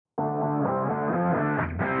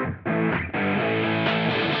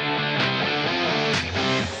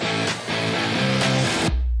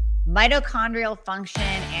Mitochondrial function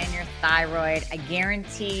and your thyroid. I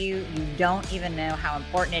guarantee you, you don't even know how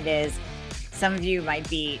important it is. Some of you might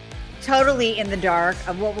be totally in the dark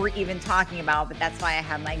of what we're even talking about, but that's why I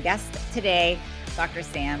have my guest today, Dr.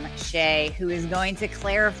 Sam Shay, who is going to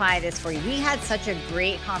clarify this for you. We had such a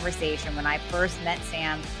great conversation when I first met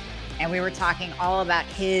Sam, and we were talking all about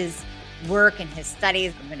his work and his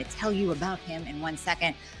studies. I'm going to tell you about him in 1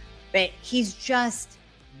 second, but he's just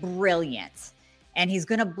brilliant. And he's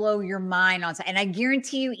going to blow your mind on. And I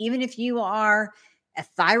guarantee you, even if you are a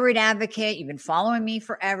thyroid advocate, you've been following me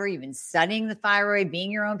forever, you've been studying the thyroid,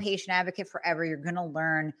 being your own patient advocate forever, you're going to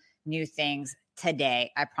learn new things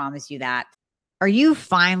today. I promise you that. Are you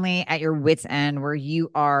finally at your wit's end where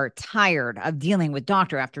you are tired of dealing with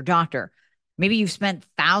doctor after doctor? Maybe you've spent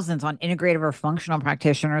thousands on integrative or functional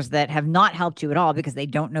practitioners that have not helped you at all because they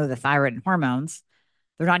don't know the thyroid and hormones.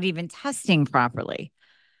 They're not even testing properly.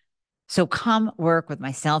 So come work with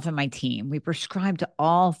myself and my team. We prescribe to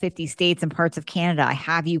all 50 states and parts of Canada. I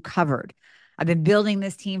have you covered. I've been building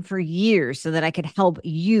this team for years so that I could help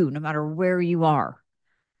you no matter where you are.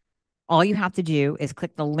 All you have to do is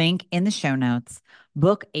click the link in the show notes,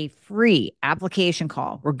 book a free application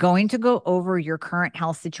call. We're going to go over your current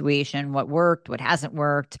health situation, what worked, what hasn't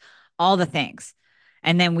worked, all the things.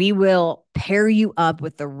 And then we will pair you up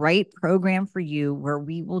with the right program for you where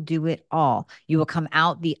we will do it all. You will come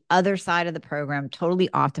out the other side of the program, totally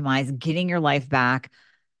optimized, getting your life back.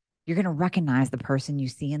 You're going to recognize the person you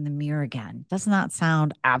see in the mirror again. Doesn't that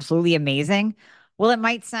sound absolutely amazing? Well, it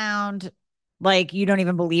might sound like you don't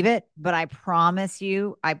even believe it, but I promise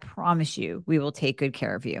you, we will take good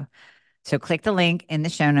care of you. So click the link in the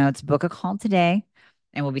show notes, book a call today,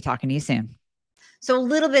 and we'll be talking to you soon. So a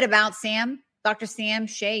little bit about Sam. Dr. Sam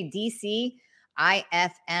Shay, DC,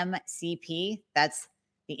 IFMCP. That's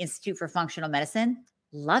the Institute for Functional Medicine.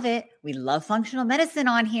 Love it. We love functional medicine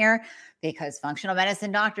on here because functional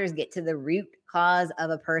medicine doctors get to the root cause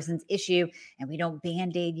of a person's issue, and we don't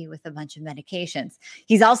band-aid you with a bunch of medications.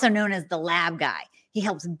 He's also known as the lab guy. He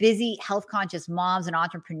helps busy, health-conscious moms and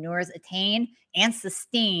entrepreneurs attain and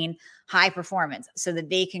sustain high performance so that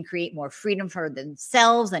they can create more freedom for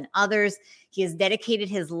themselves and others. He has dedicated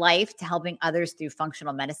his life to helping others through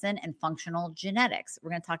functional medicine and functional genetics.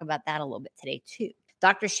 We're going to talk about that a little bit today, too.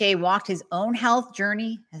 Dr. Shay walked his own health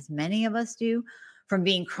journey, as many of us do, from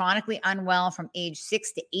being chronically unwell from age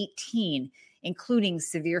 6 to 18, including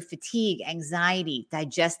severe fatigue, anxiety,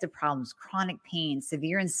 digestive problems, chronic pain,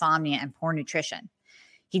 severe insomnia, and poor nutrition.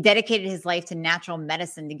 He dedicated his life to natural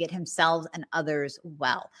medicine to get himself and others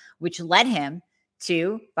well, which led him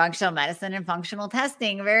to functional medicine and functional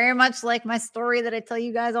testing, very much like my story that I tell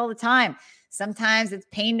you guys all the time. Sometimes it's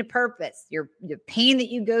pain to purpose. The pain that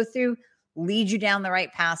you go through leads you down the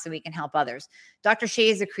right path so we can help others. Dr. Shay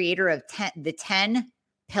is the creator of the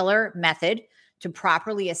 10-pillar method to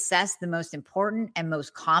properly assess the most important and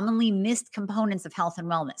most commonly missed components of health and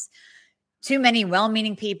wellness. Too many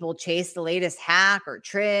well-meaning people chase the latest hack or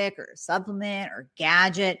trick or supplement or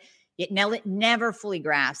gadget, yet never fully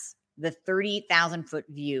grasps the 38,000-foot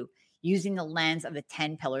view using the lens of the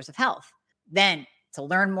 10 pillars of health. Then, to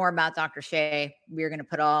learn more about Dr. Shay, we're going to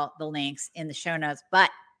put all the links in the show notes. But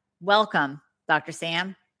welcome, Dr.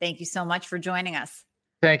 Sam. Thank you so much for joining us.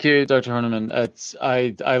 Thank you, Dr. Horniman.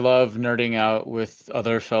 I love nerding out with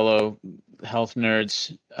other fellow health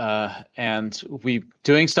nerds, and we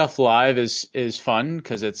doing stuff live is fun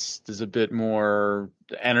because there's a bit more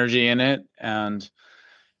energy in it. And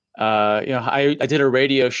I did a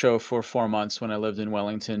radio show for 4 months when I lived in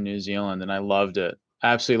Wellington, New Zealand, and I loved it.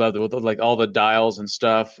 Absolutely loved it with like all the dials and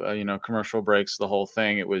stuff. Commercial breaks, the whole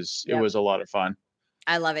thing. It was a lot of fun.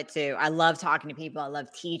 I love it too. I love talking to people. I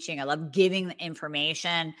love teaching. I love giving the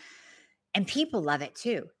information, and people love it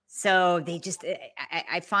too. So they just,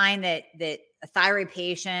 I find that a thyroid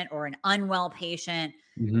patient or an unwell patient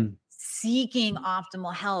seeking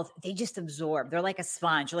optimal health, they just absorb. They're like a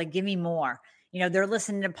sponge. They're like, give me more. They're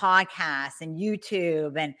listening to podcasts and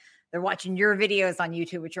YouTube, and they're watching your videos on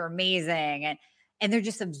YouTube, which are amazing. And they're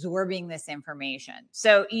just absorbing this information.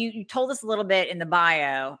 So you told us a little bit in the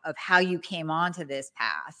bio of how you came onto this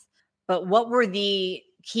path, but what were the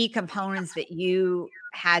key components that you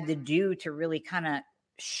had to do to really kind of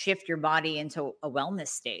shift your body into a wellness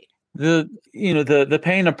state? The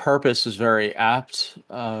pain of purpose is very apt.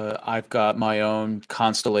 I've got my own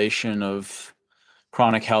constellation of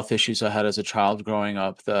chronic health issues I had as a child growing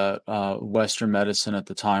up that Western medicine at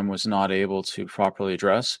the time was not able to properly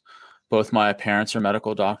address. Both my parents are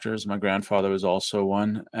medical doctors. My grandfather was also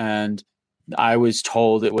one. And I was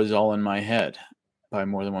told it was all in my head by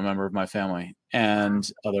more than one member of my family and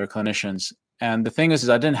other clinicians. And the thing is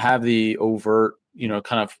I didn't have the overt,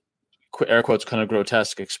 kind of air quotes kind of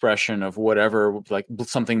grotesque expression of whatever, like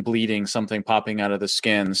something bleeding, something popping out of the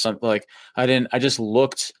skin, something like I just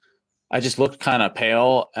looked kind of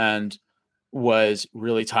pale and was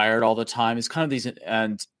really tired all the time. It's kind of these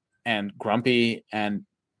and grumpy and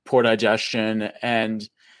poor digestion, and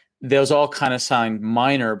those all kind of sound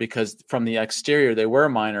minor because from the exterior they were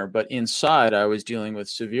minor, but inside I was dealing with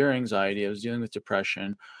severe anxiety, I was dealing with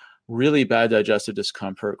depression, really bad digestive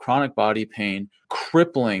discomfort, chronic body pain,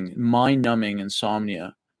 crippling, mind-numbing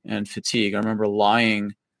insomnia and fatigue. I remember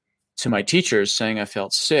lying to my teachers saying I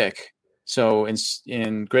felt sick. So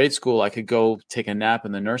in grade school, I could go take a nap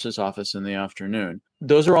in the nurse's office in the afternoon.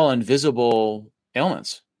 Those are all invisible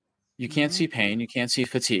ailments. You can't see pain. You can't see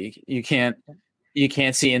fatigue. You can't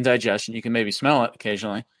see indigestion. You can maybe smell it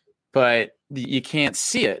occasionally, but you can't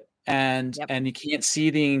see it. And you can't see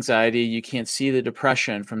the anxiety. You can't see the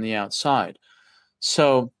depression from the outside.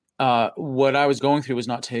 So what I was going through was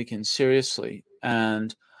not taken seriously.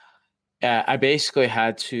 And I basically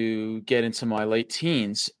had to get into my late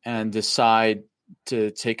teens and decide to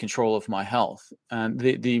take control of my health. And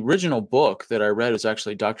the original book that I read was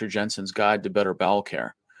actually Dr. Jensen's Guide to Better Bowel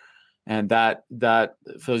Care. And that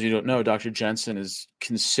for those of you who don't know, Dr. Jensen is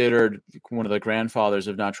considered one of the grandfathers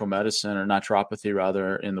of natural medicine, or naturopathy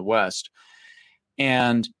rather, in the West.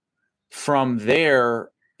 And from there,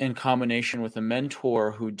 in combination with a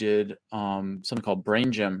mentor who did something called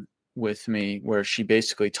Brain Gym with me, where she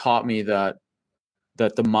basically taught me that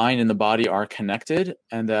the mind and the body are connected,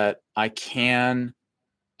 and that I can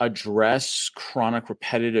address chronic,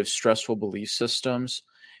 repetitive, stressful belief systems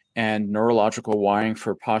and neurological wiring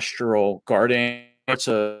for postural guarding. All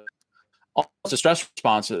sorts of stress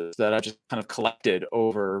responses that I just kind of collected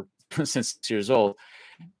over since 6 years old.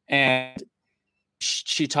 And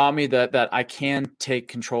she taught me that I can take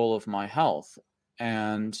control of my health.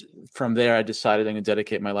 And from there, I decided I'm going to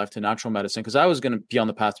dedicate my life to natural medicine, because I was going to be on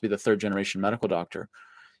the path to be the third generation medical doctor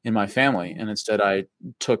in my family. And instead, I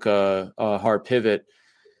took a hard pivot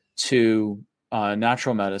to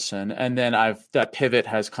natural medicine. And then that pivot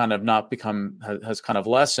has kind of has kind of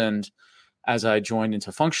lessened as I joined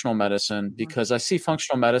into functional medicine, because I see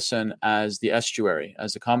functional medicine as the estuary,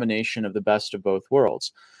 as a combination of the best of both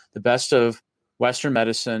worlds, the best of Western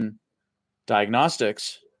medicine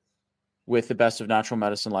diagnostics with the best of natural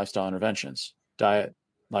medicine lifestyle interventions, diet,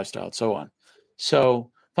 lifestyle, and so on. So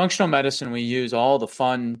functional medicine, we use all the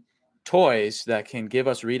fun toys that can give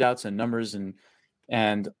us readouts and numbers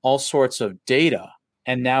and all sorts of data.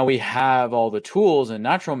 And now we have all the tools in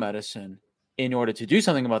natural medicine in order to do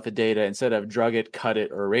something about the data, instead of drug it, cut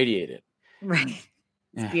it, or radiate it. Right.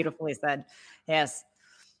 It's beautifully said. Yes.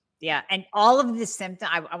 Yeah. And all of the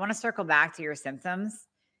symptoms, I want to circle back to your symptoms.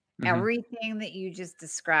 Everything that you just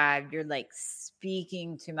described, you're like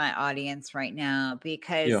speaking to my audience right now,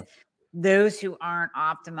 because those who aren't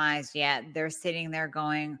optimized yet, they're sitting there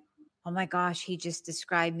going, oh my gosh, he just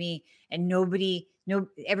described me, and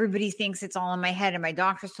everybody thinks it's all in my head, and my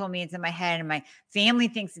doctors told me it's in my head, and my family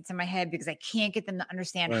thinks it's in my head, because I can't get them to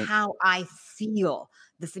understand how I feel.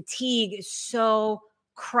 The fatigue is so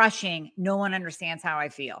crushing. No one understands how I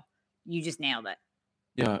feel. You just nailed it.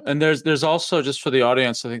 Yeah. And there's also, just for the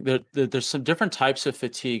audience, I think there's some different types of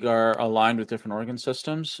fatigue are aligned with different organ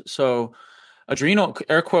systems. So adrenal,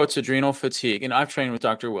 air quotes, adrenal fatigue, and I've trained with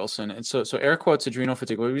Dr. Wilson. And so air quotes, adrenal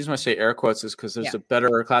fatigue. The reason I say air quotes is because there's a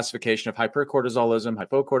better classification of hypercortisolism,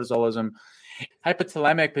 hypocortisolism,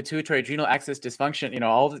 hypothalamic pituitary adrenal axis dysfunction.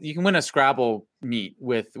 You can win a Scrabble meet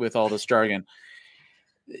with all this jargon.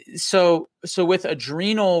 So with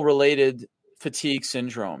adrenal related fatigue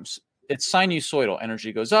syndromes, it's sinusoidal.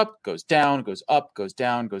 Energy goes up, goes down, goes up, goes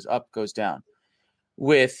down, goes up, goes down.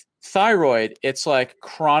 With thyroid, it's like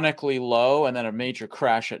chronically low and then a major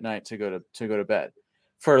crash at night to go to bed.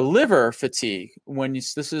 For liver fatigue,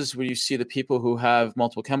 this is where you see the people who have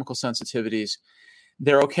multiple chemical sensitivities,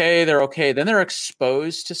 they're okay, then they're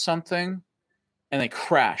exposed to something and they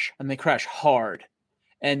crash hard.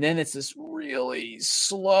 And then it's this really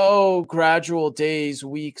slow, gradual days,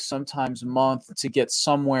 weeks, sometimes month to get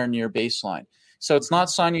somewhere near baseline. So it's not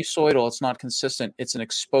sinusoidal. It's not consistent. It's an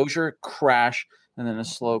exposure, crash, and then a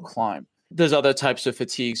slow climb. There's other types of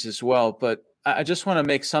fatigues as well, but I just want to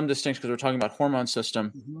make some distinction because we're talking about hormone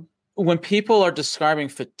system. When people are describing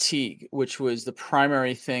fatigue, which was the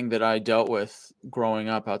primary thing that I dealt with growing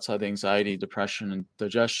up outside the anxiety, depression, and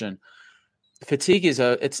digestion, fatigue is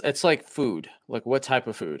it's like food. Like what type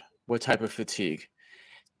of food? What type of fatigue?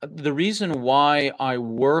 The reason why I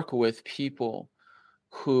work with people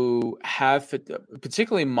who have,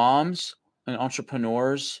 particularly moms and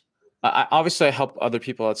entrepreneurs, obviously I help other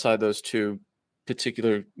people outside those two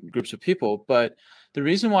particular groups of people, but The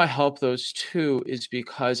reason why I help those two is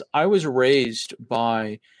because I was raised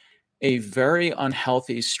by a very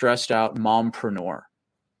unhealthy, stressed out mompreneur.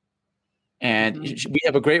 And we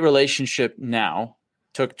have a great relationship now.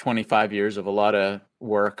 Took 25 years of a lot of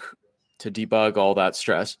work to debug all that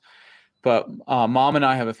stress. But mom and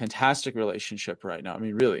I have a fantastic relationship right now. I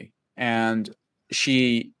mean, really. And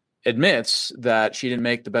she admits that she didn't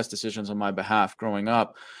make the best decisions on my behalf growing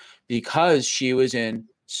up because she was in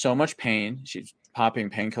so much pain. She's popping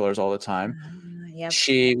painkillers all the time. Yep.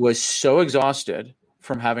 She was so exhausted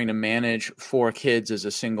from having to manage 4 kids as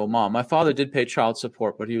a single mom. My father did pay child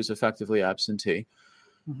support, but he was effectively absentee.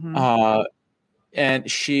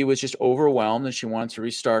 And she was just overwhelmed, and she wanted to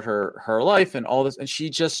restart her life and all this. And she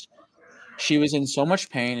was in so much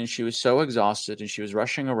pain, and she was so exhausted, and she was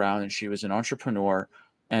rushing around, and she was an entrepreneur.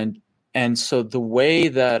 And so the way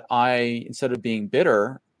that I, instead of being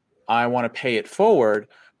bitter, I want to pay it forward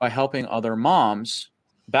by helping other moms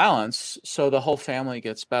balance so the whole family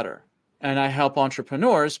gets better. And I help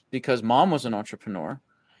entrepreneurs because mom was an entrepreneur.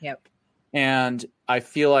 Yep. And I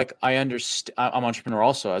feel like I understand. I'm an entrepreneur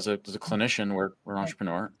also as a clinician. We're an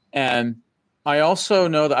entrepreneur. And I also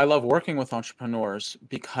know that I love working with entrepreneurs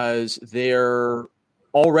because they're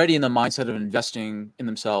already in the mindset of investing in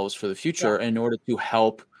themselves for the future in order to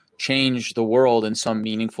help change the world in some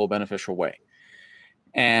meaningful, beneficial way.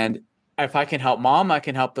 And if I can help mom, I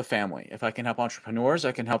can help the family. If I can help entrepreneurs,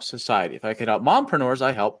 I can help society. If I can help mompreneurs,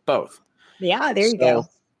 I help both. Yeah, there you go.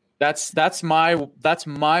 That's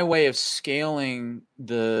my way of scaling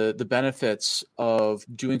the benefits of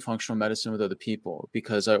doing functional medicine with other people,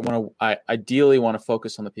 because I ideally want to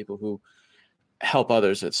focus on the people who help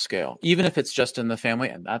others at scale, even if it's just in the family,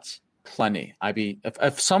 and that's plenty.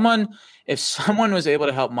 If someone was able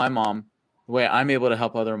to help my mom the way I'm able to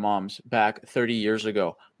help other moms back 30 years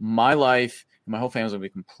ago, my life, my whole family would be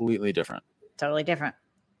completely different. Totally different.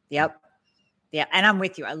 Yep. Yeah. And I'm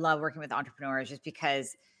with you. I love working with entrepreneurs just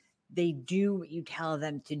because they do what you tell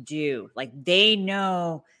them to do. Like, they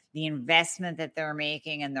know the investment that they're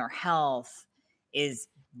making in their health is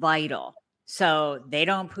vital. So they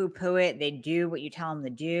don't poo-poo it. They do what you tell them to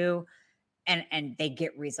do. And they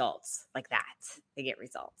get results like that. They get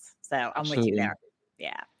results. So I'm with you there.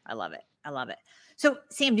 Yeah. I love it. I love it. So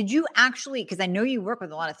Sam, did you actually, because I know you work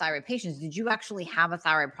with a lot of thyroid patients, did you actually have a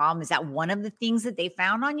thyroid problem? Is that one of the things that they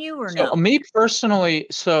found on you, or no? Me personally,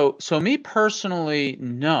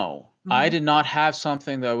 no. I did not have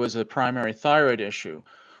something that was a primary thyroid issue.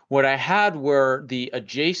 What I had were the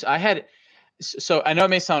adjacent, so I know it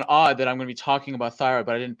may sound odd that I'm going to be talking about thyroid,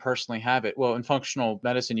 but I didn't personally have it. Well, in functional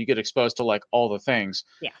medicine, you get exposed to like all the things.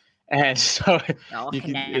 Yeah. And so all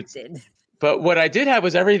connected. But what I did have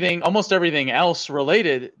was almost everything else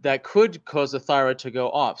related that could cause the thyroid to go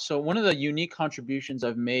off. So one of the unique contributions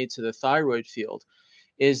I've made to the thyroid field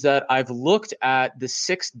is that I've looked at the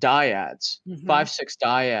 6 dyads, 5-6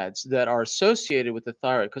 dyads that are associated with the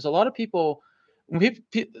thyroid. Because a lot of people, here's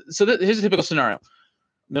a typical scenario.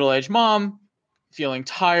 Middle-aged mom, feeling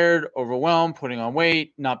tired, overwhelmed, putting on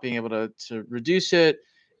weight, not being able to reduce it.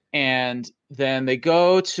 And then they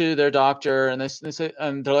go to their doctor and they say,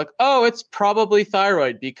 and they're like, oh, it's probably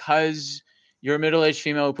thyroid because you're a middle-aged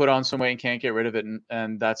female who put on some weight and can't get rid of it.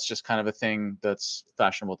 And that's just kind of a thing that's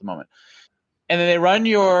fashionable at the moment. And then they run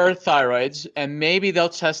your thyroids, and maybe they'll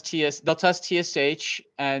test TSH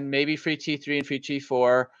and maybe free T3 and free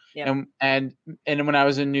T4. Yep. And when I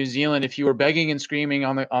was in New Zealand, if you were begging and screaming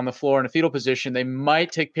on the floor in a fetal position, they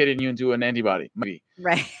might take pity in you and do an antibody. Maybe.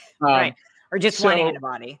 Right. Right. Or just one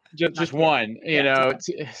antibody. Just one, you know.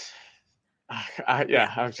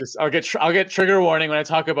 I'll get trigger warning when I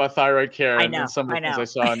talk about thyroid care and some of the things I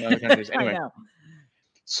saw in other countries. Anyway.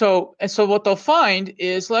 So what they'll find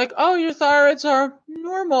is like, oh, your thyroids are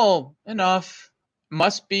normal enough.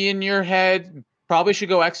 Must be in your head. Probably should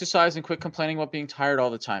go exercise and quit complaining about being tired all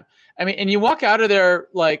the time. I mean, and you walk out of there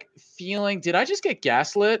like feeling, did I just get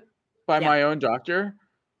gaslit by my own doctor?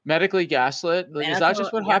 Medically gaslit? Like, is that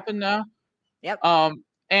just what happened now? Yep.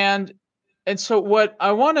 And so what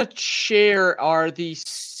I want to share are the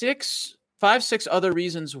 6 other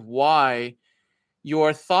reasons why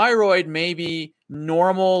your thyroid may be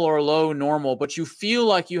normal or low normal, but you feel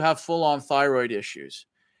like you have full-on thyroid issues.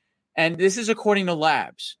 And this is according to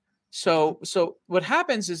labs. So what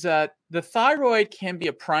happens is that the thyroid can be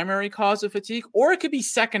a primary cause of fatigue, or it could be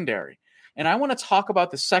secondary. And I want to talk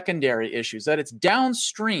about the secondary issues, that it's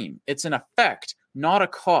downstream. It's an effect, not a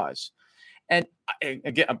cause. And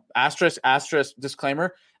again, asterisk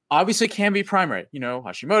disclaimer, obviously can be primary,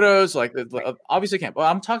 Hashimoto's, obviously can. But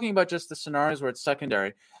I'm talking about just the scenarios where it's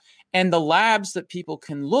secondary. And the labs that people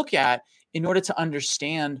can look at in order to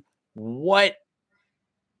understand what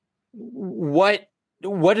what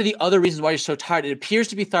are the other reasons why you're so tired? It appears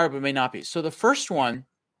to be thyroid, but may not be. So the first one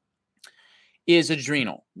is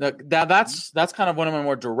adrenal. That's kind of one of my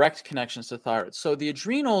more direct connections to thyroid. So the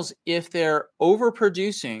adrenals, if they're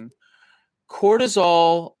overproducing,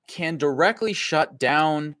 cortisol can directly shut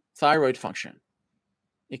down thyroid function.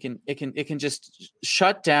 It can just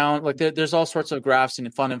shut down. Like there's all sorts of graphs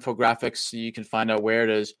and fun infographics, so you can find out where it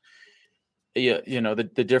is.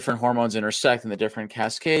 The different hormones intersect and the different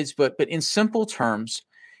cascades. But in simple terms,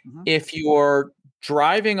 if you're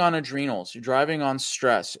driving on adrenals, you're driving on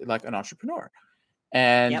stress, like an entrepreneur,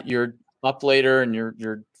 and you're up later and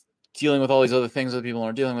you're dealing with all these other things that people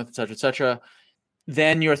aren't dealing with, et cetera,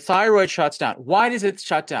 then your thyroid shuts down. Why does it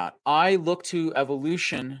shut down? I look to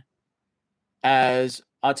evolution as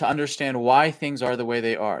to understand why things are the way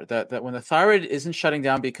they are. That when the thyroid isn't shutting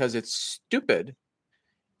down because it's stupid,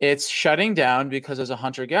 it's shutting down because as a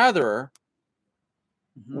hunter-gatherer,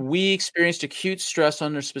 we experienced acute stress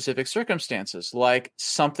under specific circumstances, like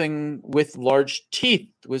something with large teeth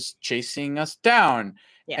was chasing us down,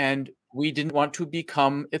 and we didn't want to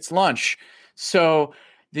become its lunch. So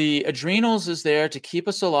the adrenals is there to keep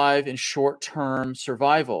us alive in short-term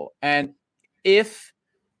survival. And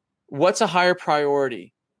what's a higher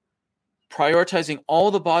priority? Prioritizing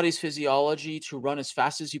all the body's physiology to run as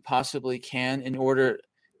fast as you possibly can in order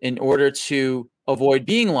to avoid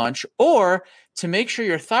being lunch, or to make sure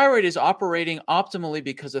your thyroid is operating optimally,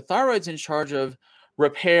 because the thyroid's in charge of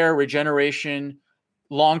repair, regeneration,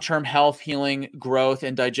 long-term health, healing, growth,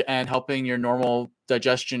 and helping your normal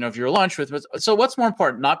digestion of your lunch. So what's more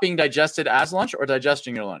important, not being digested as lunch or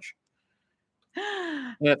digesting your lunch?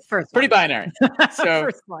 First pretty one. binary. So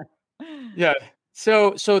First one. Yeah.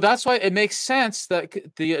 So that's why it makes sense that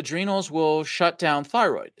the adrenals will shut down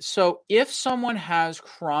thyroid. So if someone has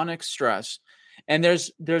chronic stress, and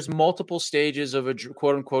there's multiple stages of a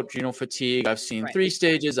quote unquote adrenal fatigue. I've seen 3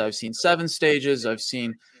 stages. I've seen 7 stages. I've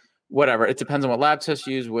seen whatever. It depends on what lab test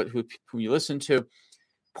you use, who you listen to.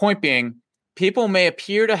 Point being, people may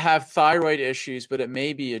appear to have thyroid issues, but it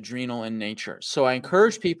may be adrenal in nature. So I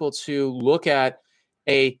encourage people to look at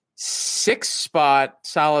a 6-spot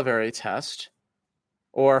salivary test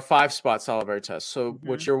or a 5-spot salivary test. So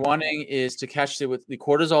what you're wanting is to catch with the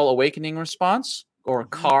cortisol awakening response, or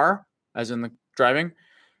CAR, as in the driving.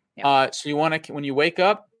 So you want to, when you wake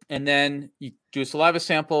up, and then you do a saliva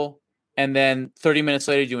sample, and then 30 minutes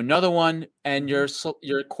later you do another one, and your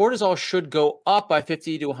cortisol should go up by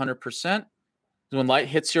 50 to 100%. When light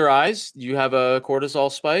hits your eyes, you have a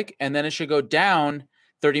cortisol spike, and then it should go down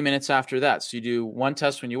 30 minutes after that. So you do one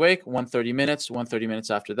test when you wake, 30 minutes, 30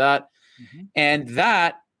 minutes after that. And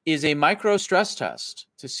that is a micro stress test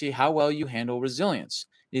to see how well you handle resilience.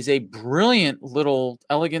 It is a brilliant little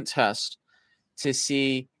elegant test to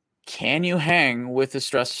see, can you hang with the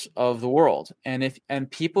stress of the world? And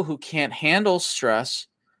people who can't handle stress,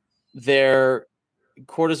 their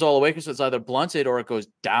cortisol awakens, it's either blunted or it goes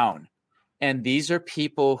down. And these are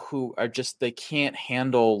people who are they can't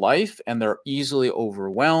handle life, and they're easily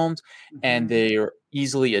overwhelmed, and they are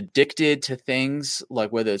easily addicted to things,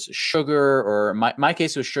 like whether it's sugar, or my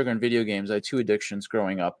case was sugar and video games. I had 2 addictions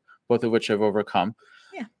growing up, both of which I've overcome.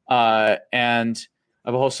 And I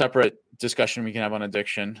have a whole separate discussion we can have on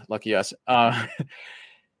addiction. Lucky us.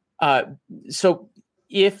 So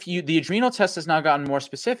if the adrenal test has now gotten more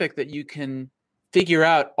specific, that you can figure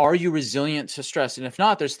out, are you resilient to stress? And if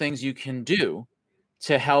not, there's things you can do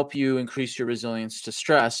to help you increase your resilience to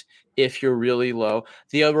stress if you're really low.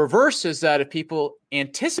 The reverse is that if people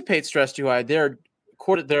anticipate stress too high, their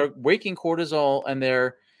waking cortisol and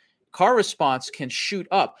their CAR response can shoot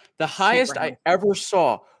up. The highest I ever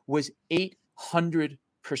saw was 800%.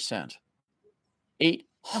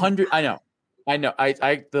 800. I know.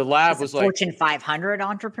 The lab was like Fortune 500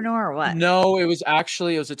 entrepreneur or what? No, it was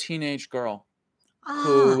a teenage girl.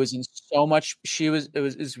 Who was in so much. It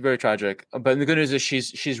was very tragic. But the good news is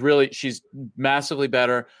she's massively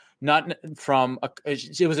better. Not from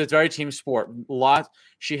it was a very team sport.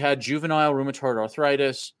 She had juvenile rheumatoid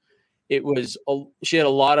arthritis. She had a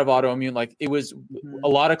lot of autoimmune. Like, it was a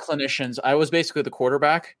lot of clinicians. I was basically the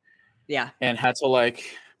quarterback. And had to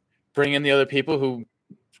bring in the other people who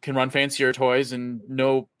can run fancier toys and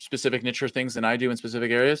know specific niche things than I do in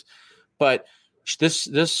specific areas. But this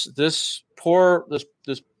poor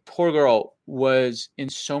girl was in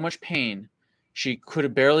so much pain. She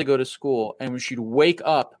could barely go to school. And when she'd wake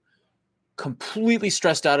up completely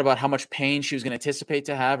stressed out about how much pain she was going to anticipate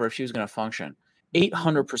to have, or if she was going to function,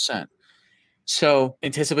 800%. So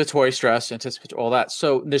anticipatory stress, all that.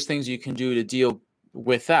 So there's things you can do to deal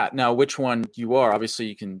with that. Now, which one you are, obviously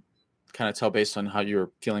you can kind of tell based on how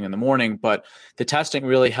you're feeling in the morning. But the testing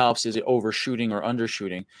really helps. Is it overshooting or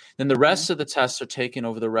undershooting? Then the rest of the tests are taken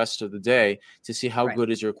over the rest of the day to see how good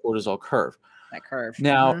is your cortisol curve. That curve.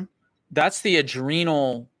 Now, that's the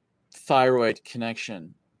adrenal thyroid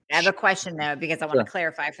connection. I have a question though, because I want to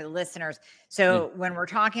clarify for the listeners. So when we're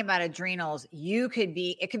talking about adrenals, cortisol can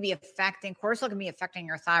be affecting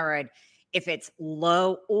your thyroid if it's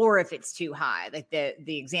low or if it's too high. Like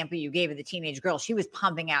the example you gave of the teenage girl, she was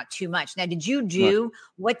pumping out too much. Now,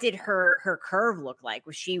 what did her curve look like?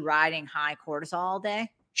 Was she riding high cortisol all day?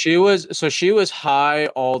 She was high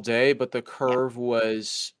all day, but the curve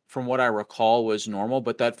was, from what I recall, was normal.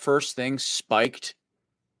 But that first thing spiked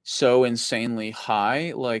so insanely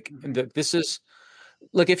high. Like this is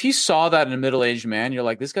like, if you saw that in a middle-aged man, you're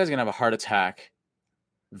like, this guy's gonna have a heart attack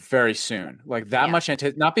very soon. Like that much,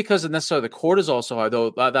 not because of necessarily the cortisol so high, though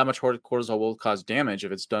that much cortisol will cause damage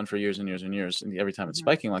if it's done for years and years and years, and every time it's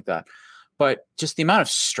spiking like that. But just the amount of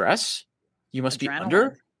stress you must be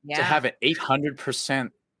under to have an 800%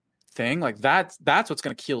 thing, like that's what's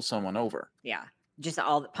going to kill someone over. Yeah, just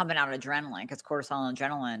all pumping out adrenaline, because cortisol and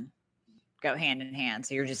adrenaline go hand in hand.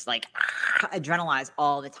 So you're just like adrenalized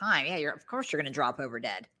all the time. Yeah, of course you're going to drop over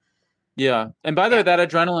dead. Yeah. And by the way, that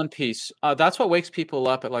adrenaline piece, that's what wakes people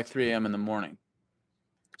up at like 3 a.m. in the morning.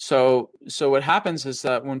 So what happens is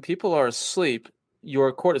that when people are asleep,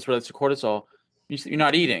 your cortisol, you're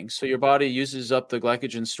not eating. So your body uses up the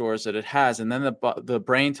glycogen stores that it has. And then the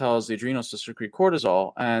brain tells the adrenals to secrete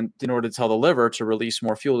cortisol, and in order to tell the liver to release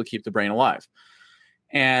more fuel to keep the brain alive.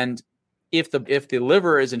 And if the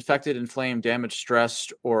liver is infected, inflamed, damaged,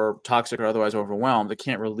 stressed, or toxic or otherwise overwhelmed, it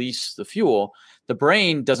can't release the fuel. The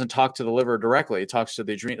brain doesn't talk to the liver directly. It talks to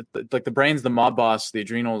the adrenal. Like the brain's the mob boss, the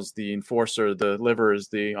adrenals the enforcer, the liver is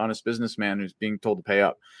the honest businessman who's being told to pay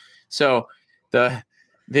up. So I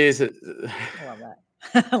love that.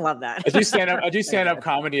 I love that. I do stand up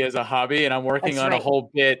comedy as a hobby, and I'm working on a whole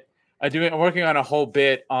bit. I'm working on a whole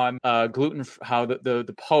bit on gluten. How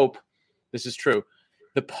the Pope. This is true.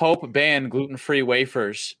 The Pope banned gluten-free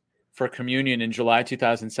wafers for communion in July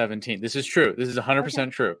 2017. This is true. This is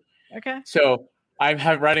 100% true. Okay. So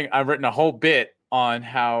I've written a whole bit on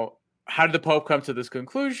how did the Pope come to this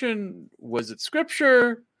conclusion? Was it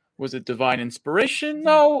scripture? Was it divine inspiration?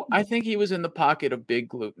 No, I think he was in the pocket of big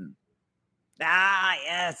gluten. Ah,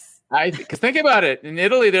 yes. Because think about it. In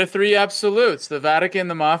Italy, there are 3 absolutes: the Vatican,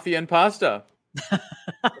 the mafia, and pasta.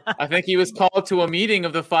 I think he was called to a meeting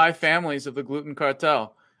of the 5 families of the gluten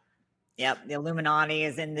cartel. Yep, the Illuminati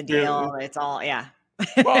is in the deal. It's all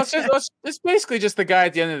Well, it's basically just the guy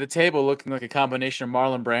at the end of the table looking like a combination of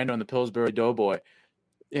Marlon Brando and the Pillsbury Doughboy.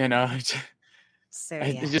 You know, so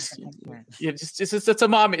it's a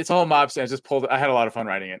mob. It's a whole mob. I had a lot of fun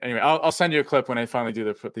writing it. Anyway, I'll send you a clip when I finally do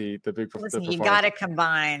the big. Listen, you got to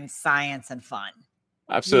combine science and fun.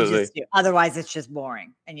 Absolutely. Otherwise, it's just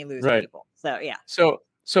boring and you lose people. So, yeah.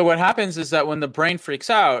 So what happens is that when the brain freaks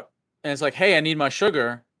out and it's like, hey, I need my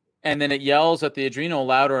sugar, and then it yells at the adrenal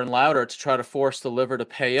louder and louder to try to force the liver to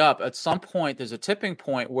pay up, at some point, there's a tipping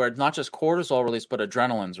point where it's not just cortisol released, but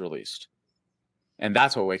adrenaline's released. And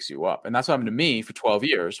that's what wakes you up. And that's what happened to me for 12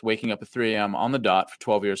 years, waking up at 3 a.m. on the dot for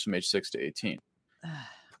 12 years from age 6 to 18. Oh,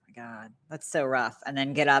 my God. That's so rough. And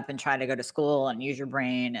then get up and try to go to school and use your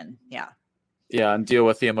brain and Yeah, and deal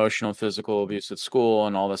with the emotional and physical abuse at school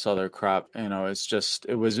and all this other crap. You know,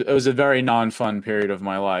 it was a very non-fun period of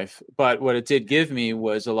my life. But what it did give me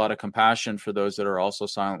was a lot of compassion for those that are also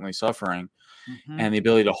silently suffering, and the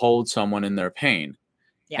ability to hold someone in their pain,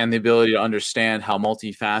 and the ability to understand how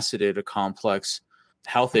multifaceted a complex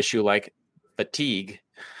health issue like fatigue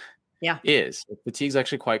is. Fatigue is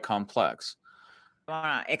actually quite complex. I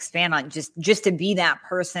want to expand on just to be that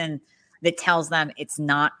person that tells them it's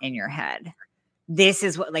not in your head. This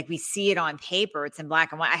is what, like, we see it on paper. It's in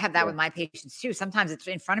black and white. I have that with my patients too. Sometimes it's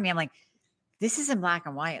in front of me. I'm like, this is in black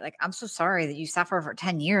and white. Like, I'm so sorry that you suffer for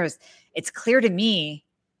 10 years. It's clear to me,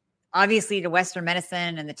 obviously to Western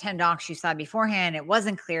medicine and the 10 docs you saw beforehand, it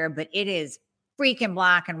wasn't clear, but it is freaking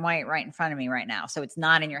black and white right in front of me right now. So it's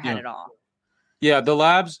not in your head at all. Yeah. The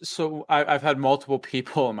labs. So I've had multiple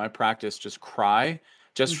people in my practice just cry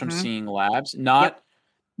just from seeing labs, not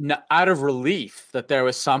out of relief that there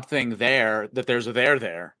was something there, that there's a there.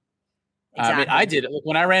 Exactly. I mean, I did it. Like,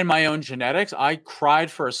 when I ran my own genetics, I cried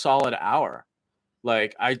for a solid hour.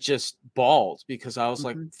 Like, I just bawled because I was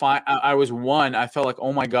like, fine. I felt like,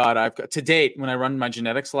 oh my God, to date, when I run my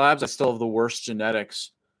genetics labs, I still have the worst genetics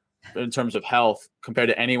in terms of health compared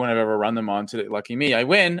to anyone I've ever run them on today. Lucky me, I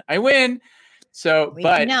win. So,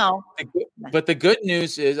 but the good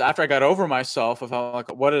news is, after I got over myself of how,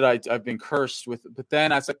 like, I've been cursed with, but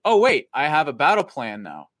then I was like, oh wait, I have a battle plan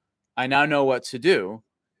now. I now know what to do.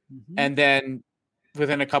 Mm-hmm. And then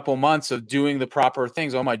within a couple months of doing the proper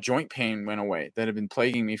things, all my joint pain went away that had been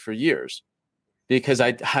plaguing me for years, because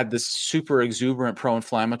I had this super exuberant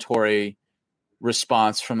pro-inflammatory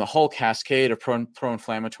response from the whole cascade of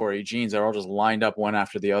pro-inflammatory genes that are all just lined up one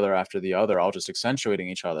after the other, all just accentuating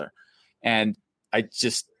each other. And I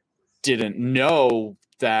just didn't know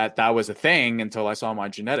that that was a thing until I saw my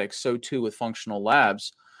genetics. So too with functional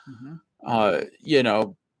labs.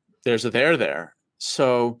 There's a there.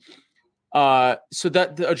 So that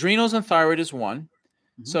the adrenals and thyroid is one.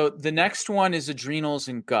 So the next one is adrenals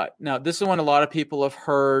and gut. Now, this is one a lot of people have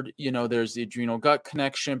heard. There's the adrenal gut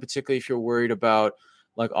connection, particularly if you're worried about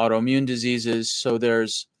like autoimmune diseases. So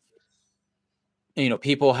there's,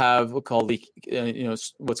 people have what's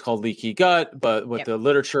called leaky gut, but what the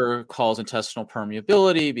literature calls intestinal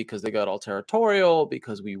permeability, because they got all territorial,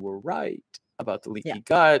 because we were right about the leaky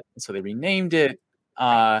gut. So they renamed it.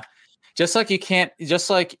 Just like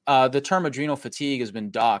the term adrenal fatigue has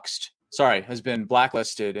been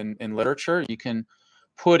blacklisted in literature. You can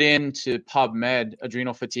put into PubMed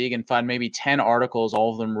adrenal fatigue and find maybe 10 articles,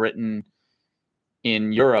 all of them written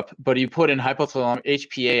in Europe. But you put in hypothalamic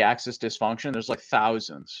HPA axis dysfunction, there's like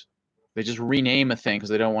thousands. They just rename a thing because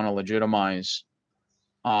they don't want to legitimize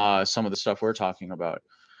some of the stuff we're talking about.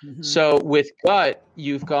 So with gut,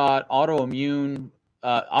 you've got autoimmune,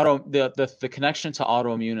 the connection to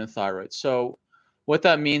autoimmune and thyroid. So what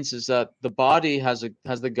that means is that the body has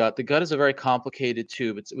the gut. The gut is a very complicated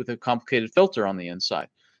tube. It's with a complicated filter on the inside.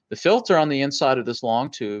 The filter on the inside of this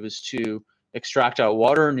long tube is to extract out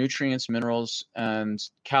water, nutrients, minerals, and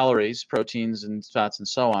calories, proteins and fats, and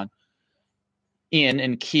so on,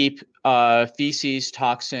 and keep feces,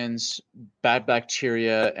 toxins, bad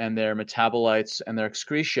bacteria, and their metabolites and their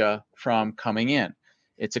excretia from coming in.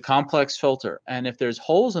 It's a complex filter. And if there's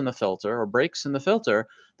holes in the filter or breaks in the filter,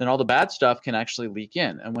 then all the bad stuff can actually leak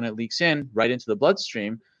in. And when it leaks in right into the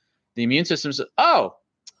bloodstream, the immune system says, oh,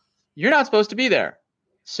 you're not supposed to be there.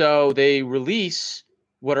 So they release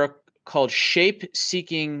what are called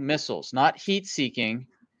shape-seeking missiles, not heat-seeking,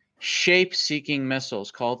 shape-seeking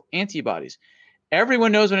missiles called antibodies.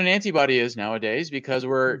 Everyone knows what an antibody is nowadays because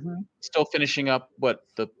we're still finishing up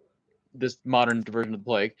this modern version of the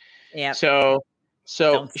plague. Yeah. So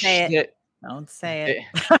don't say it. Don't say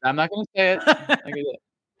it. I'm not going to say it.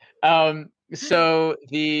 So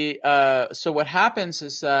what happens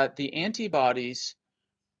is that the antibodies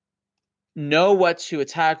know what to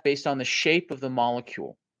attack based on the shape of the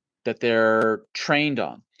molecule that they're trained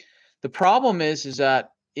on. The problem is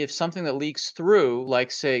that if something that leaks through,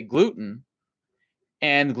 like say gluten,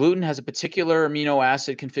 and gluten has a particular amino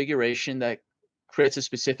acid configuration that creates a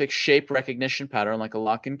specific shape recognition pattern, like a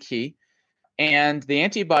lock and key, and the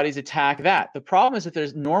antibodies attack that. The problem is that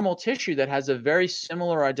there's normal tissue that has a very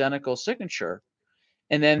similar identical signature,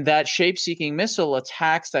 and then that shape-seeking missile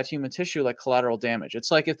attacks that human tissue like collateral damage.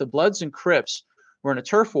 It's like if the Bloods and Crips were in a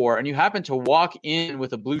turf war and you happen to walk in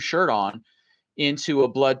with a blue shirt on into a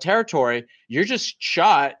blood territory, you're just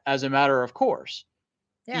shot as a matter of course,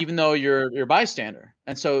 even though you're a bystander.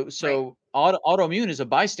 And so autoimmune is a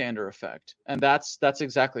bystander effect, and that's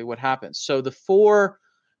exactly what happens. So the four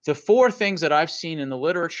things that I've seen in the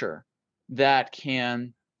literature that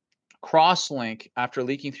can cross-link after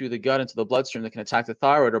leaking through the gut into the bloodstream that can attack the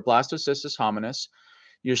thyroid are blastocystis hominis,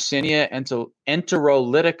 Yersinia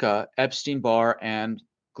enterolytica, Epstein-Barr, and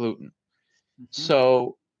gluten.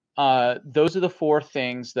 So those are the four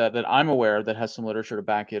things that I'm aware of that has some literature to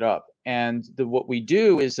back it up. And what we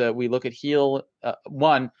do is that we look at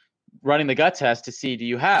running the gut test to see, do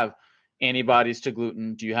you have antibodies to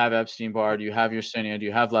gluten? Do you have Epstein-Barr? Do you have Yersinia? Do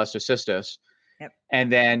you have blastocystis? Yep.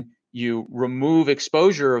 And then you remove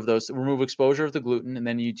exposure of the gluten, and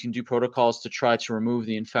then you can do protocols to try to remove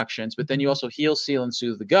the infections. But then you also heal, seal, and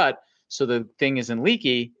soothe the gut so the thing isn't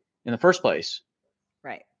leaky in the first place.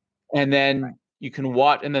 Right. And then you can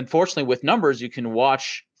watch, and then fortunately with numbers, you can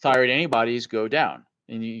watch thyroid antibodies go down,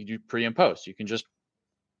 and you do pre and post. You can just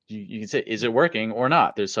you can say, is it working or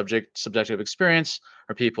not? There's subjective experience.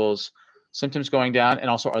 Are people's symptoms going down, and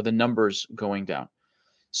also are the numbers going down?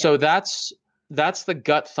 So that's the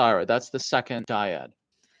gut thyroid. That's the second dyad.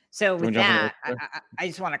 So with that, I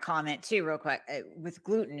just want to comment too, real quick, with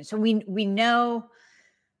gluten. So we know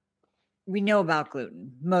about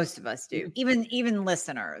gluten. Most of us do. Even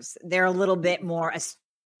listeners, they're a little bit more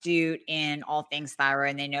astute in all things thyroid,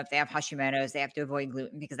 and they know if they have Hashimoto's, they have to avoid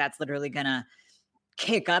gluten because that's literally going to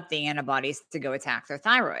kick up the antibodies to go attack their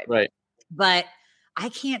thyroid. Right. But I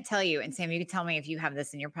can't tell you, and Sam, you can tell me if you have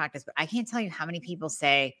this in your practice, but I can't tell you how many people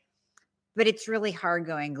say, but it's really hard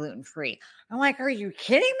going gluten-free. I'm like, are you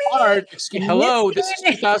kidding me? Hard. In Hello, this is day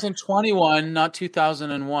and 2021, not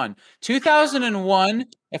 2001. 2001,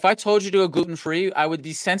 if I told you to go gluten-free, I would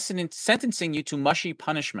be sentencing you to mushy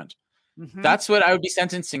punishment. Mhm. That's what I would be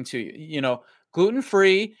sentencing to you. You know,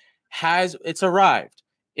 gluten-free it's arrived.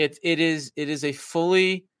 It is a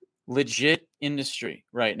fully legit industry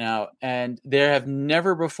right now, and there have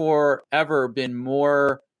never before ever been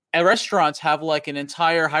more. And restaurants have like an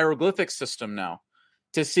entire hieroglyphic system now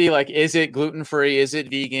to see, like, is it gluten-free, is it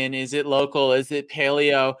vegan, is it local, is it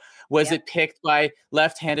paleo, was it picked by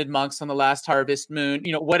left-handed monks on the last harvest moon,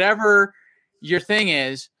 you know, whatever your thing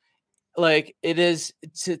is. Like, it is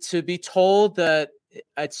to be told that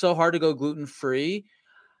it's so hard to go gluten-free.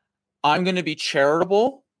 I'm going to be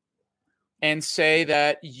charitable and say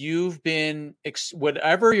that you've been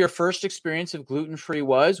whatever your first experience of gluten-free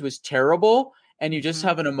was terrible, and you just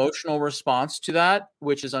have an emotional response to that,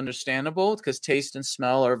 which is understandable because taste and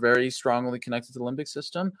smell are very strongly connected to the limbic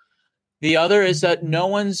system. The other is that no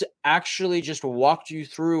one's actually just walked you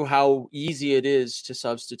through how easy it is to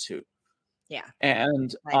substitute. Yeah.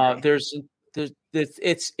 And this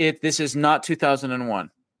is not 2001.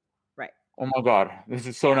 Right. Oh my God, this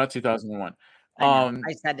is so not 2001. I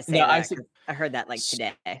just had to say that because I heard that like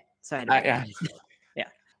today. So I had to yeah.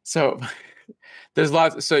 So there's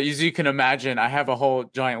lots. So as you can imagine, I have a whole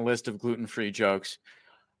giant list of gluten-free jokes.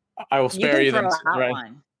 I will spare you them. Right?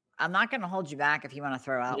 One. I'm not going to hold you back if you want to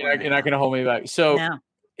throw out one. You're not going to hold me back. So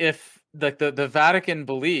if the Vatican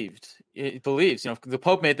believes, you know, the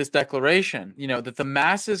Pope made this declaration, you know, that the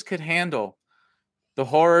masses could handle the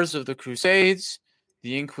horrors of the Crusades,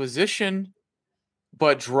 the Inquisition,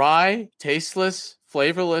 but dry, tasteless,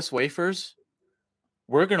 flavorless wafers,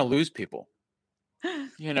 we're going to lose people.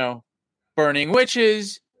 You know, burning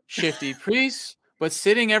witches, shifty priests, but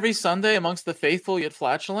sitting every Sunday amongst the faithful yet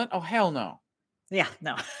flatulent? Oh, hell no. Yeah,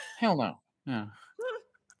 no. Hell no. Yeah.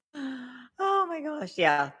 Oh my gosh.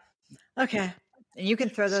 Yeah. Okay. And you can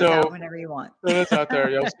throw those out whenever you want. Throw those out there.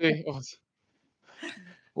 You'll see.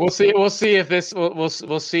 We'll see. We'll see if this. We'll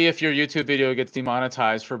see if your YouTube video gets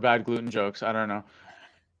demonetized for bad gluten jokes. I don't know.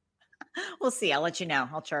 We'll see. I'll let you know.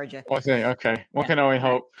 I'll charge you. We'll see. Okay. One can only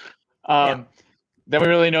hope. Then we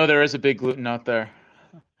really know there is a big gluten out there.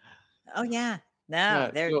 Oh yeah.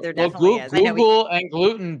 No, there definitely is. Google and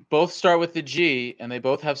gluten both start with the G, and they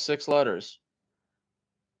both have 6 letters.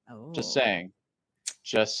 Oh. Just saying.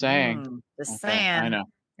 Just saying. Just saying.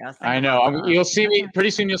 I know. You'll see me pretty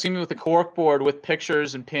soon. You'll see me with a cork board with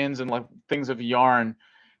pictures and pins and like things of yarn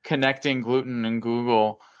connecting gluten and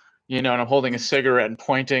Google. You know, and I'm holding a cigarette and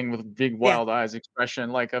pointing with big wild eyes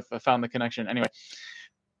expression, like I found the connection. Anyway,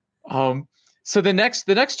 so the next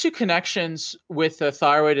 2 connections with the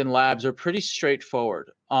thyroid and labs are pretty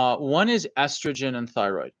straightforward. One is estrogen and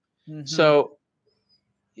thyroid. So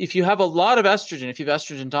if you have a lot of estrogen, if you have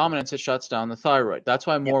estrogen dominance, it shuts down the thyroid. That's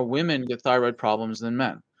why more women get thyroid problems than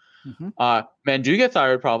men. Men do get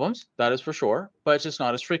thyroid problems, that is for sure, but it's just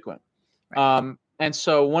not as frequent. Right. And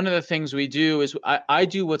so one of the things we do is I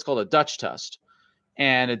do what's called a Dutch test.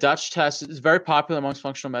 And a Dutch test is very popular amongst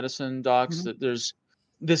functional medicine docs.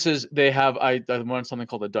 They have I learned something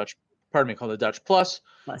called the Dutch Plus,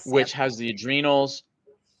 which has the adrenals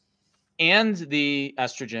and the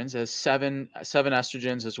estrogens, as seven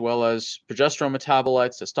estrogens, as well as progesterone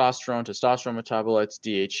metabolites, testosterone metabolites,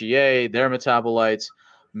 DHEA, their metabolites,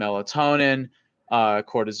 melatonin,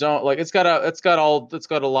 cortisone. Like it's got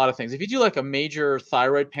a lot of things. If you do like a major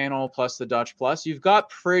thyroid panel plus the Dutch Plus, you've got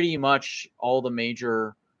pretty much all the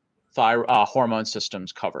major hormone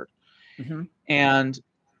systems covered. And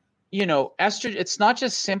you know, estrogen, it's not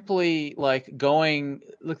just simply like going,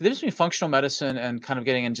 look, the difference between functional medicine and kind of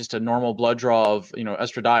getting in just a normal blood draw of, you know,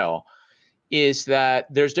 estradiol is that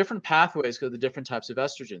there's different pathways because of the different types of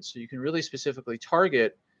estrogens. So you can really specifically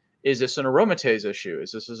target, is this an aromatase issue?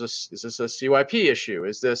 Is this a CYP issue?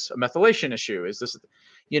 Is this a methylation issue? Is this,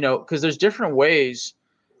 you know, because there's different ways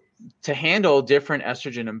to handle different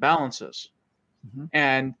estrogen imbalances.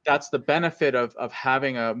 And that's the benefit of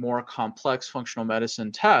having a more complex functional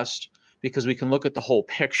medicine test, because we can look at the whole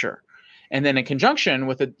picture. And then in conjunction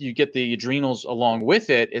with it, you get the adrenals along with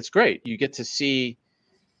it. It's great. You get to see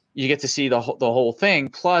the whole thing.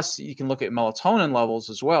 Plus, you can look at melatonin levels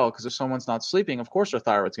as well, because if someone's not sleeping, of course their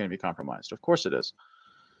thyroid's going to be compromised. Of course it is.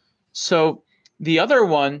 So the other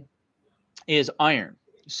one is iron.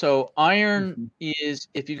 So iron is,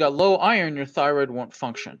 if you've got low iron, your thyroid won't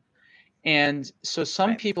function. And so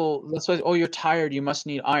some people, that's why, oh, you're tired, you must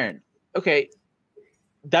need iron. Okay,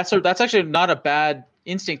 that's actually not a bad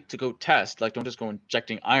instinct to go test. Like, don't just go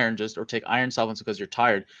injecting iron or take iron supplements because you're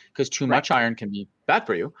tired, because too much iron can be bad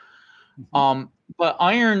for you. But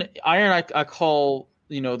iron, I call,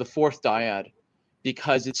 the fourth dyad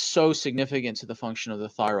because it's so significant to the function of the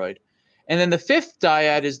thyroid. And then the fifth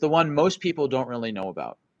dyad is the one most people don't really know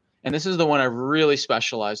about. And this is the one I've really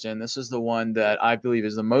specialized in. This is the one that I believe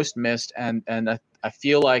is the most missed and I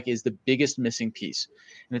feel like is the biggest missing piece.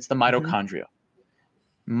 And it's the mitochondria.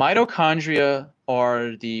 Mitochondria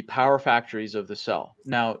are the power factories of the cell.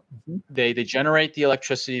 Now, they generate the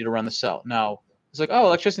electricity to run the cell. Now, it's like, oh,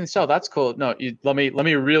 electricity in the cell, that's cool. No, let me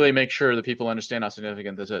really make sure that people understand how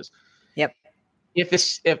significant this is. Yep.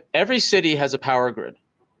 If every city has a power grid,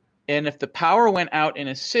 and if the power went out in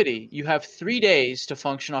a city, you have 3 days to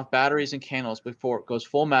function off batteries and candles before it goes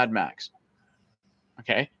full Mad Max.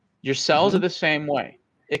 Okay? Your cells are the same way.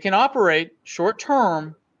 It can operate short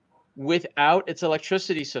term without its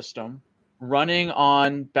electricity system running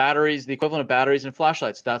on batteries, the equivalent of batteries and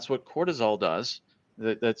flashlights. That's what cortisol does.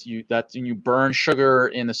 That's you burn sugar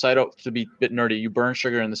in the to be a bit nerdy, you burn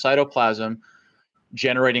sugar in the cytoplasm,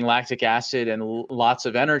 generating lactic acid and lots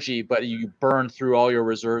of energy, but you burn through all your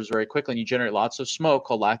reserves very quickly and you generate lots of smoke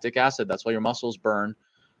called lactic acid. That's why your muscles burn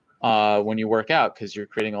when you work out, because you're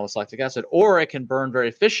creating all this lactic acid. Or it can burn very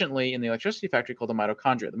efficiently in the electricity factory called the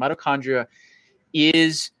mitochondria. The mitochondria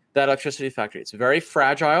is that electricity factory. It's very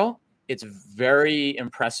fragile. It's very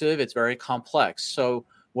impressive. It's very complex. So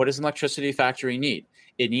what does an electricity factory need?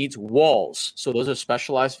 It needs walls. So those are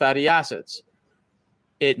specialized fatty acids.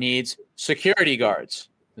 It needs security guards.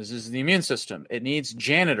 This is the immune system. It needs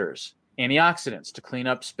janitors, antioxidants to clean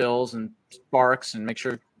up spills and sparks and make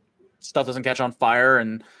sure stuff doesn't catch on fire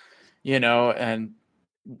and, and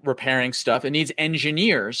repairing stuff. It needs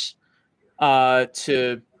engineers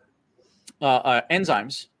enzymes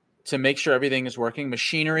to make sure everything is working.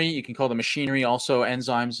 Machinery, you can call the machinery also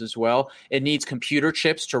enzymes as well. It needs computer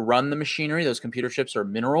chips to run the machinery. Those computer chips are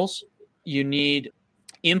minerals. You need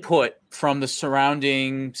input from the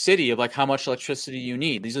surrounding city of like how much electricity you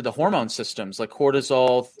need. These are the hormone systems like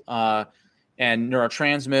cortisol and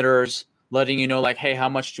neurotransmitters letting you know like, hey, how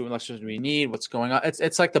much electricity do we need? What's going on?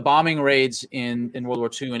 It's like the bombing raids in World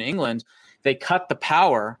War II in England. They cut the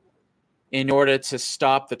power in order to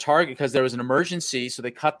stop the target because there was an emergency. So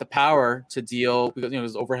they cut the power to deal because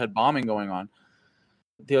there's overhead bombing going on.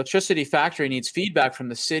 The electricity factory needs feedback from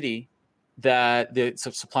the city that it's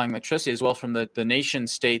supplying electricity as well from the nation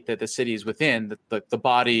state that the city is within, the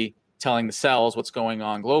body telling the cells what's going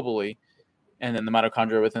on globally, and then the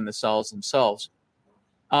mitochondria within the cells themselves.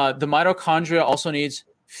 The mitochondria also needs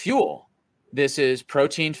fuel. This is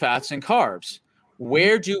protein, fats, and carbs.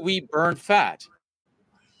 Where do we burn fat?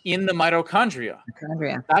 In the mitochondria.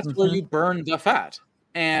 That's where you burn the fat,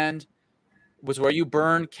 and was where you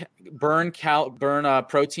burn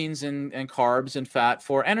proteins and carbs and fat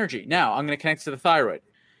for energy. Now I'm going to connect to the thyroid.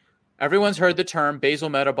 Everyone's heard the term basal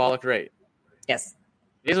metabolic rate. Yes.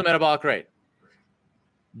 Basal metabolic rate.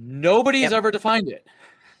 Nobody's ever defined it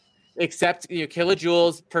except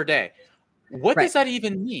kilojoules per day. What does that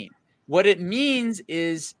even mean? What it means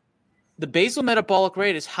is the basal metabolic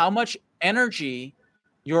rate is how much energy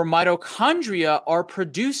your mitochondria are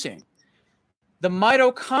producing. The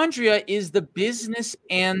mitochondria is the business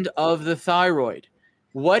end of the thyroid.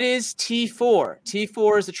 What is T4?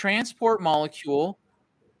 T4 is the transport molecule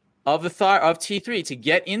of T3 to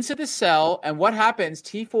get into the cell. And what happens?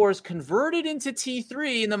 T4 is converted into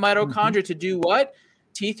T3 in the mitochondria to do what?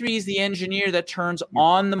 T3 is the engineer that turns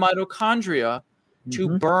on the mitochondria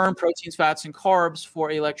to burn proteins, fats, and carbs for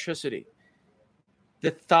electricity. The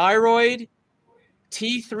thyroid,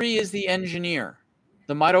 T3 is the engineer.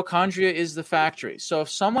 The mitochondria is the factory. So if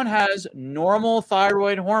someone has normal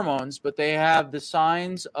thyroid hormones, but they have the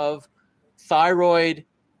signs of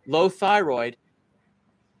low thyroid,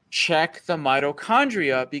 check the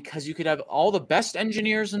mitochondria, because you could have all the best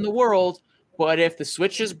engineers in the world, but if the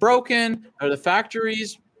switch is broken or the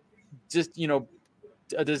factory's just,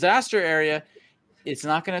 a disaster area, it's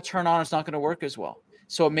not going to turn on. It's not going to work as well.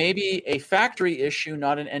 So it may be a factory issue,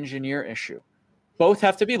 not an engineer issue. Both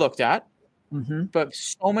have to be looked at. But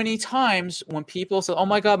so many times when people say, oh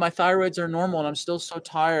my God, my thyroids are normal and I'm still so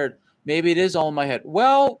tired, maybe it is all in my head.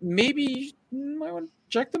 Well, maybe you might want to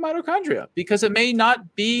check the mitochondria, because it may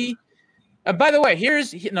not be. And by the way, so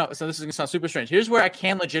this is going to sound super strange. Here's where I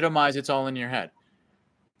can legitimize it's all in your head.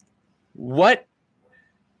 What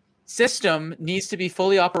system needs to be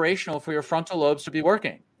fully operational for your frontal lobes to be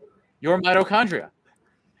working? Your mitochondria.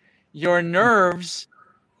 Your nerves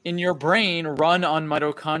in your brain run on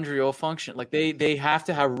mitochondrial function. Like they have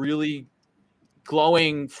to have really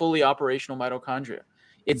glowing, fully operational mitochondria.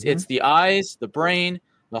 It's the eyes, the brain,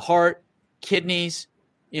 the heart, kidneys.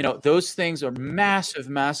 Those things are massive,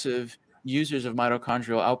 massive users of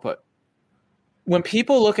mitochondrial output. When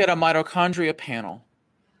people look at a mitochondria panel,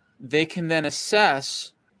 they can then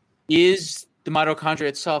assess, is the mitochondria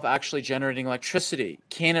itself actually generating electricity?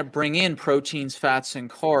 Can it bring in proteins, fats, and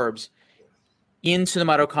carbs into the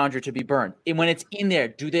mitochondria to be burned? And when it's in there,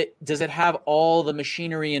 does it have all the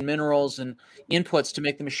machinery and minerals and inputs to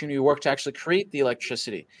make the machinery work to actually create the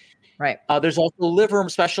electricity? Right. There's also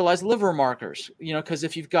specialized liver markers, because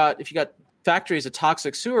if you've got factories, a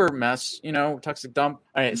toxic sewer mess, toxic dump.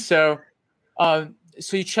 All right, so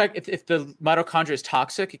you check if the mitochondria is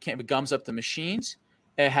toxic, it gums up the machines.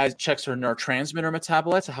 It checks for neurotransmitter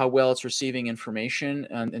metabolites, how well it's receiving information,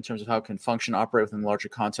 and in terms of how it can function, operate within the larger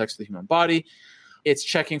context of the human body. It's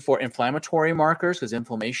checking for inflammatory markers because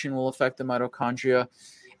inflammation will affect the mitochondria.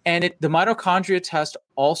 And the mitochondria test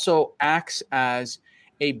also acts as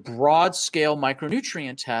a broad scale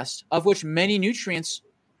micronutrient test, of which many nutrients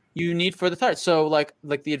you need for the thyroid. So like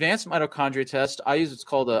the advanced mitochondria test, I use what's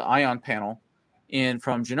called an ion panel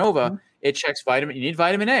from Genova. Mm-hmm. It checks you need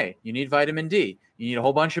vitamin A, you need vitamin D, you need a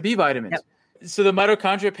whole bunch of B vitamins. Yep. So the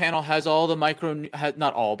mitochondria panel has all the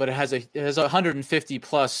not all, but it has 150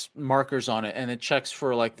 plus markers on it, and it checks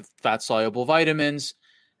for like the fat soluble vitamins,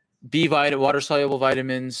 water soluble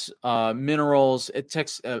vitamins, minerals. It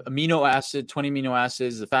checks 20 amino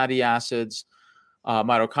acids, the fatty acids,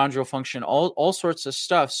 mitochondrial function, all sorts of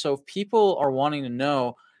stuff. So if people are wanting to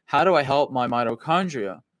know, how do I help my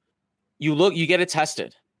mitochondria? You get it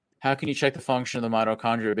tested. How can you check the function of the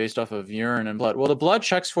mitochondria based off of urine and blood? Well, the blood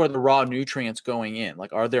checks for the raw nutrients going in.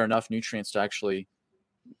 Like, are there enough nutrients to actually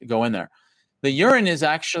go in there? The urine is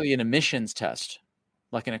actually an emissions test,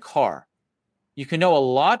 like in a car. You can know a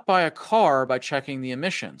lot by a car by checking the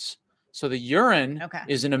emissions. So the urine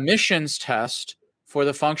is an emissions test for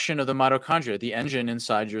the function of the mitochondria, the engine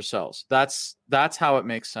inside your cells. That's how it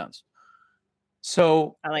makes sense.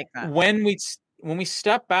 So I like that. When we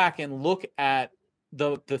step back and look at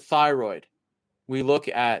the thyroid, we look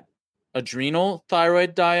at adrenal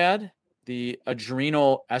thyroid dyad, the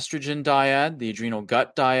adrenal estrogen dyad, the adrenal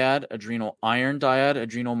gut dyad, adrenal iron dyad,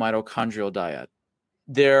 adrenal mitochondrial dyad.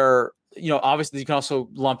 They're, obviously you can also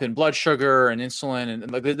lump in blood sugar and insulin, and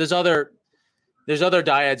like there's other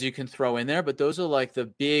dyads you can throw in there, but those are like the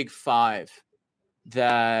big five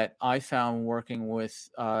that I found working with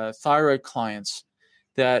thyroid clients,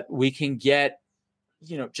 that we can get,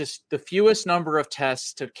 just the fewest number of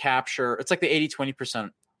tests to capture. It's like the 80-20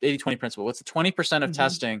 principle. What's the 20% of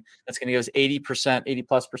testing that's going to give us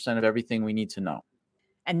 80% of everything we need to know?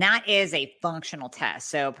 And that is a functional test.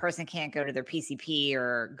 So a person can't go to their PCP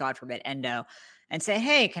or, God forbid, endo and say,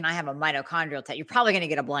 hey, can I have a mitochondrial test? You're probably going to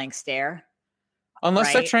get a blank stare.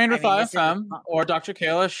 Unless they're trained with IFM or Dr.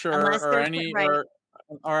 Kalish or any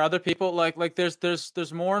or other people. Like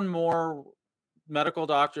there's more and more medical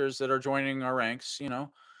doctors that are joining our ranks,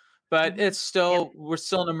 but it's still we're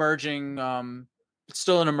still an emerging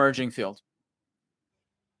field.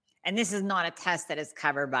 And this is not a test that is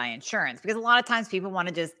covered by insurance, because a lot of times people want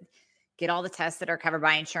to just get all the tests that are covered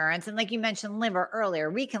by insurance. And like you mentioned liver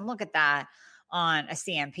earlier, we can look at that on a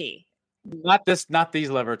CMP. Not these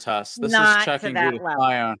liver tests. This is checking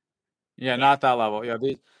glutathione. Yeah, not that level. Yeah,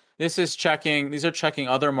 these are checking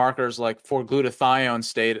other markers, like for glutathione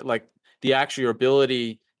state, like your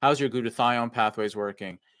ability. How's your glutathione pathways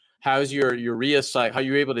working? How's your urea site? How are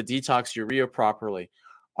you able to detox urea properly?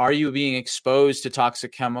 Are you being exposed to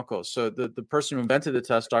toxic chemicals? So the person who invented the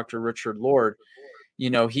test, Dr. Richard Lord,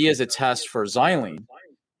 he has a test for xylene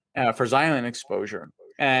exposure.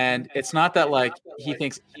 And it's not that like he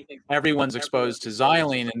thinks everyone's exposed to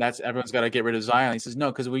xylene and everyone's got to get rid of xylene. He says,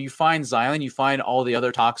 no, because when you find xylene, you find all the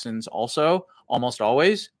other toxins also, almost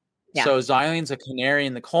always. Yeah. So xylene's a canary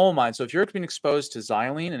in the coal mine. So if you're being exposed to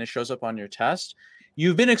xylene and it shows up on your test,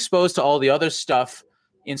 you've been exposed to all the other stuff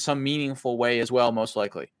in some meaningful way as well, most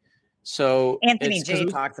likely. So Anthony J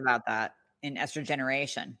talks about that in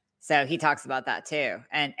Estrogeneration. So he talks about that too.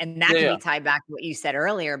 And that can be tied back to what you said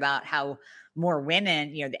earlier about how more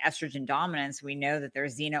women, the estrogen dominance, we know that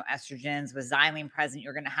there's xenoestrogens with xylene present.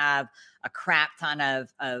 You're going to have a crap ton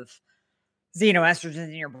of xenoestrogens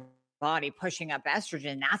in your body pushing up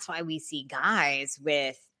estrogen. That's why we see guys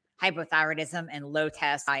with hypothyroidism and low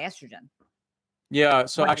test high estrogen. Yeah.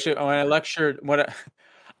 So actually, when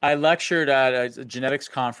I lectured at a genetics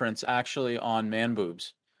conference actually on man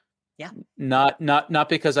boobs. Yeah. Not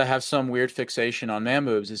because I have some weird fixation on man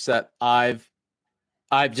boobs. It's that I'm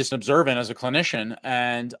just observant as a clinician,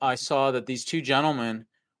 and I saw that these two gentlemen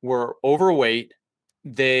were overweight.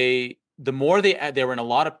 The more they were in a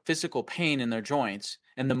lot of physical pain in their joints,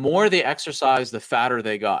 and the more they exercised, the fatter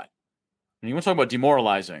they got. And you want to talk about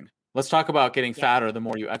demoralizing. Let's talk about getting Yeah. fatter the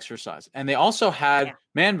more you exercise. And they also had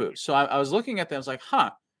man boobs. So I was looking at them. I was like,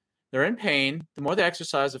 huh, they're in pain. The more they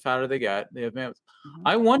exercise, the fatter they get. They have man boobs. Mm-hmm.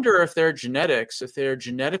 I wonder if they're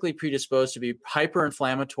genetically predisposed to be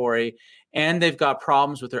hyper-inflammatory, and they've got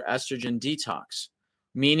problems with their estrogen detox,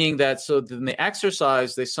 meaning that so when they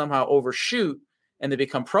exercise, they somehow overshoot and they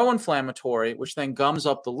become pro-inflammatory, which then gums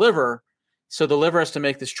up the liver. So the liver has to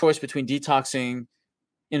make this choice between detoxing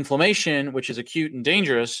inflammation, which is acute and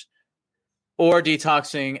dangerous, or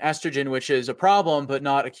detoxing estrogen, which is a problem, but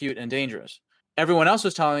not acute and dangerous. Everyone else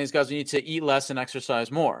was telling these guys, you need to eat less and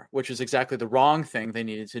exercise more, which is exactly the wrong thing they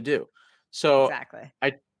needed to do. So Exactly.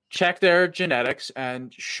 I checked their genetics,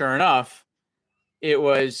 and sure enough, it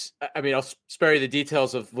was, I mean, I'll spare you the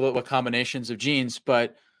details of what combinations of genes,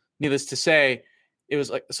 but needless to say, it was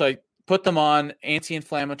like, so I put them on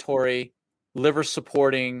anti-inflammatory, liver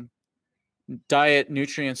supporting diet,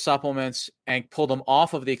 nutrient supplements, and pulled them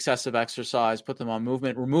off of the excessive exercise, put them on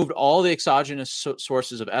movement, removed all the exogenous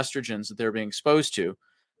sources of estrogens that they're being exposed to.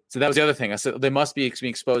 So that was the other thing. I said they must be being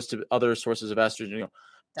exposed to other sources of estrogen,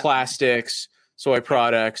 plastics, soy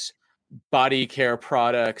products, body care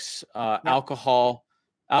products, alcohol.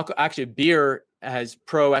 Actually, beer has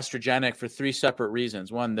pro-estrogenic for 3 separate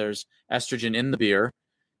reasons. One, there's estrogen in the beer.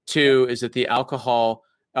 2 is that the alcohol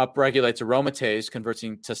upregulates aromatase,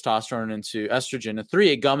 converting testosterone into estrogen. And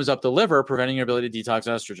 3, it gums up the liver, preventing your ability to detox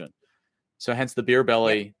estrogen. So hence the beer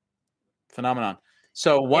belly phenomenon.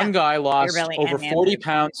 So one guy lost over 40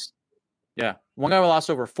 pounds. Yeah. One guy lost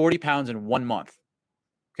over 40 pounds in 1 month.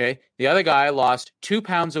 Okay. The other guy lost 2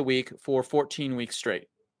 pounds a week for 14 weeks straight.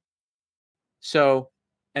 So,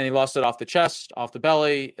 and he lost it off the chest, off the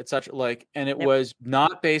belly, etc. And it was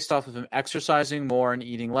not based off of him exercising more and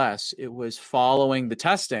eating less. It was following the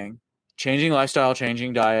testing, changing lifestyle,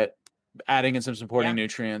 changing diet, adding in some supporting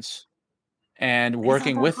nutrients, and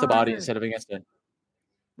working with the body instead of against it.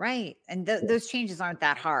 Right. And those changes aren't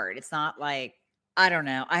that hard. It's not like, I don't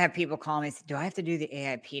know. I have people call me and say, do I have to do the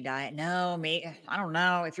AIP diet? No, I don't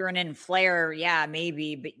know. If you're an inflator, yeah,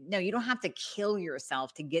 maybe. But no, you don't have to kill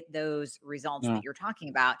yourself to get those results that you're talking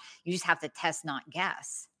about. You just have to test, not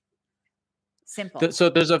guess. Simple. So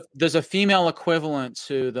there's a female equivalent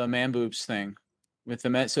to the man boobs thing with the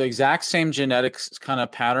men. So exact same genetics kind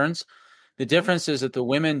of patterns. The difference is that the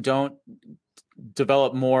women don't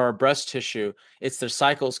develop more breast tissue. It's their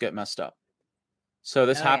cycles get messed up. So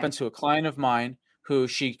this happened to a client of mine who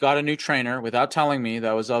she got a new trainer without telling me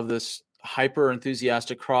that was of this hyper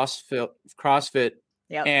enthusiastic CrossFit.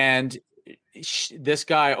 And this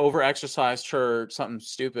guy over-exercised her something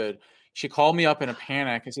stupid. She called me up in a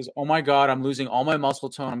panic and says, oh my God, I'm losing all my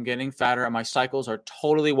muscle tone. I'm getting fatter and my cycles are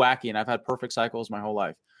totally wacky. And I've had perfect cycles my whole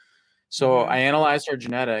life. So I analyzed her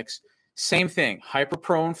genetics. Same thing, hyper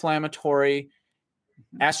pro-inflammatory.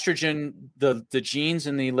 Estrogen, the genes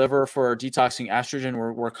in the liver for detoxing estrogen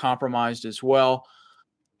were compromised as well.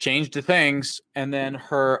 Changed the things, and then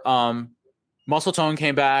her muscle tone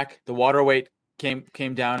came back, the water weight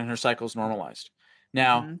came down, and her cycles normalized.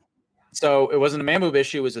 Now, so it wasn't a man boob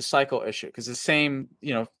issue; it was a cycle issue because the same,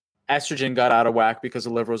 estrogen got out of whack because the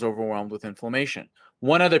liver was overwhelmed with inflammation.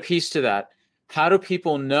 One other piece to that: how do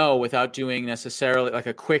people know without doing necessarily like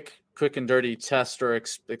a quick and dirty test or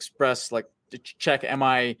express like to check, am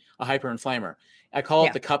I a hyperinflamer? I call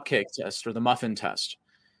it the cupcake test or the muffin test.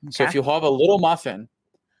 Okay. So if you have a little muffin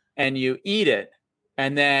and you eat it,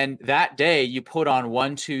 and then that day you put on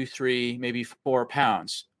 1, 2, 3, maybe 4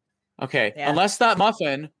 pounds. Okay. Unless that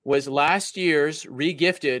muffin was last year's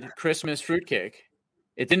regifted Christmas fruitcake,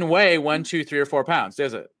 it didn't weigh 1, 2, 3, or 4 pounds,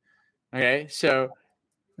 does it? Okay. So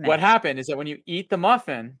what happened is that when you eat the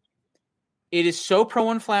muffin, it is so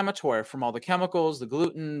pro-inflammatory from all the chemicals, the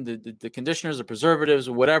gluten, the conditioners, the preservatives,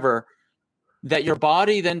 whatever, that your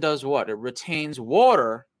body then does what? It retains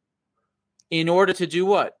water in order to do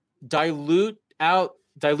what? Dilute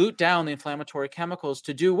down the inflammatory chemicals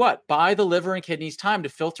to do what? Buy the liver and kidneys time to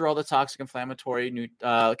filter all the toxic inflammatory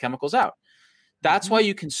chemicals out. That's why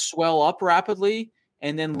you can swell up rapidly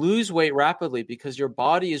and then lose weight rapidly, because your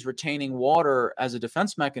body is retaining water as a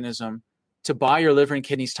defense mechanism to buy your liver and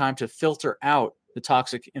kidneys time to filter out the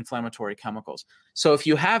toxic inflammatory chemicals. So if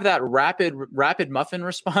you have that rapid muffin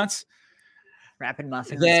response, you have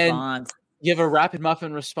a rapid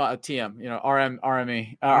muffin response, TM,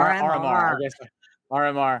 RME, RMR, I guess,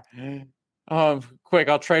 RMR. Quick,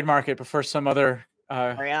 I'll trademark it before some other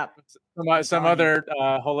holistic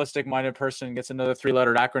minded person gets another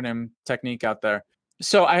 3-lettered acronym technique out there.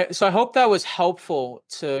 So I hope that was helpful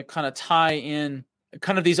to kind of tie in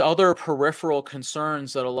kind of these other peripheral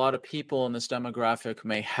concerns that a lot of people in this demographic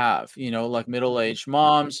may have, like middle-aged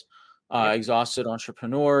moms, exhausted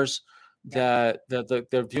entrepreneurs that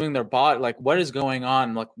they're viewing their body like, what is going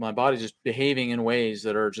on? Like my body's just behaving in ways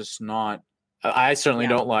that are just not, I certainly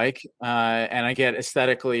don't like, and I get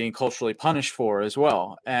aesthetically and culturally punished for as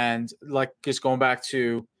well. And like, just going back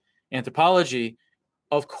to anthropology,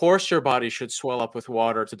 of course your body should swell up with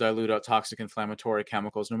water to dilute out toxic inflammatory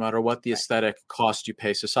chemicals, no matter what the aesthetic cost you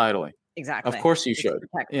pay societally. Exactly. Of course you should,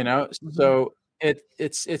 you know? So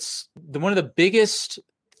it's one of the biggest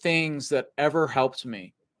things that ever helped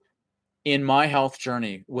me in my health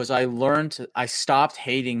journey was I stopped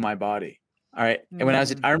hating my body. All right. And when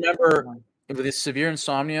I remember with this severe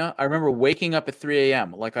insomnia, I remember waking up at 3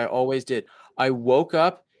 a.m. like I always did. I woke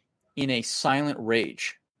up in a silent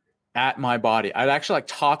rage at my body. I'd actually like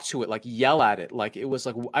talk to it, like yell at it. Like it was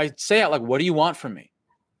like, I'd say out like, what do you want from me?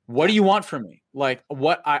 What do you want from me? Like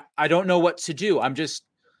what, I don't know what to do. I'm just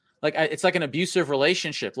like, it's like an abusive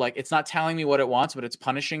relationship. Like it's not telling me what it wants, but it's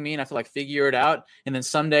punishing me and I have to like figure it out. And then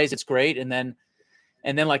some days it's great. And then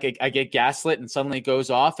like I get gaslit and suddenly it goes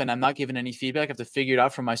off and I'm not given any feedback. I have to figure it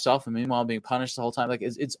out for myself. And meanwhile, I'm being punished the whole time. Like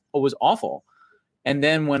it was awful. And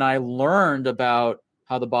then when I learned about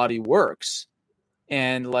how the body works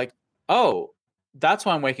and like, oh, that's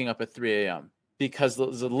why I'm waking up at 3 a.m. because the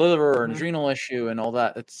liver or an adrenal issue and all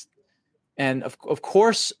that. And of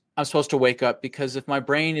course I'm supposed to wake up because if my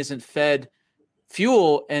brain isn't fed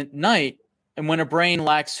fuel at night, and when a brain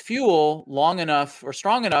lacks fuel long enough or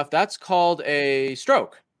strong enough, that's called a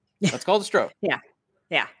stroke. That's called a stroke.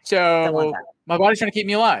 Yeah. So my body's trying to keep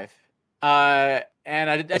me alive. And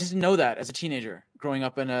I didn't know that as a teenager growing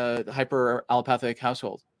up in a hyper allopathic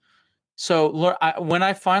household. So when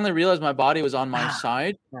I finally realized my body was on my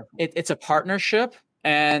side, it's a partnership,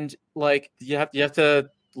 and like you have to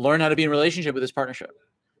learn how to be in relationship with this partnership,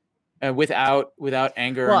 without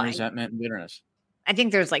anger and resentment and bitterness. I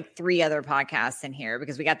think there's like 3 other podcasts in here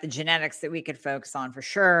because we got the genetics that we could focus on for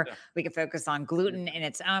sure. Yeah. We could focus on gluten in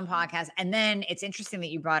its own podcast, and then it's interesting that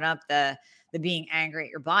you brought up the being angry at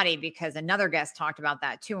your body because another guest talked about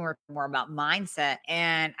that too. And we're more about mindset.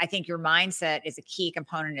 And I think your mindset is a key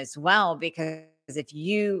component as well, because if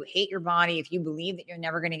you hate your body, if you believe that you're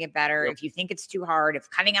never going to get better, if you think it's too hard, if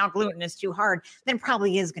cutting out gluten is too hard, then it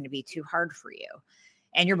probably is going to be too hard for you.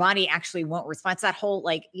 And your body actually won't respond. It's that whole,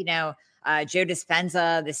 like, Joe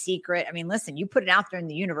Dispenza, The Secret. I mean, listen, you put it out there in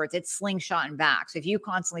the universe, it's slingshotting back. So if you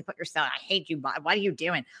constantly put yourself, I hate you, what are you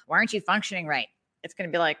doing? Why aren't you functioning right? It's going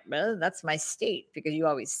to be like, well, that's my state because you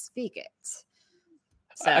always speak it.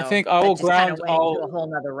 So I think I will ground into a whole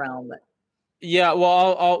nother realm. But yeah,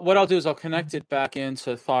 well, what I'll do is I'll connect it back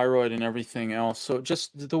into thyroid and everything else. So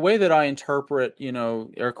just the way that I interpret,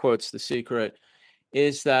 air quotes, The Secret,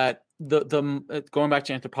 is that the going back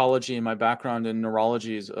to anthropology and my background in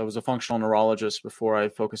neurology, I was a functional neurologist before I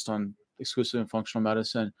focused on exclusively functional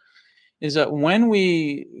medicine. Is that when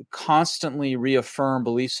we constantly reaffirm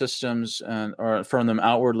belief systems or affirm them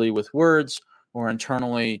outwardly with words or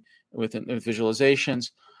internally with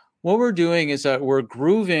visualizations, what we're doing is that we're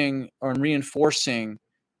grooving or reinforcing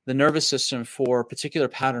the nervous system for particular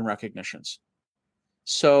pattern recognitions.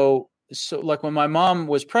 So like when my mom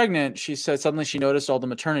was pregnant, she said suddenly she noticed all the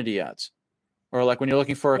maternity ads, or like when you're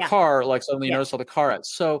looking for a car, like suddenly you notice all the car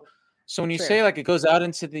ads. So when you say like it goes out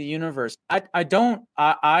into the universe,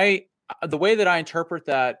 the way that I interpret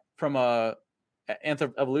that from a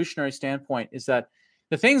evolutionary standpoint is that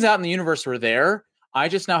the things out in the universe were there. I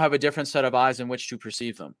just now have a different set of eyes in which to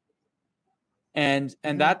perceive them. And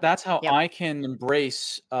that's how I can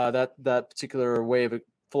embrace that particular way of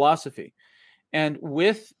philosophy. And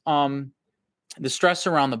with the stress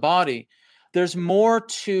around the body, there's more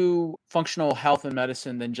to functional health and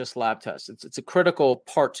medicine than just lab tests. It's a critical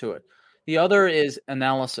part to it. The other is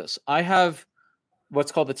analysis. I have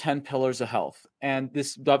what's called the 10 pillars of health. And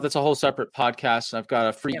that's a whole separate podcast. I've got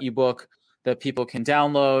a free ebook that people can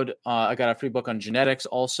download. I got a free book on genetics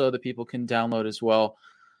also that people can download as well.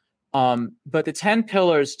 But the 10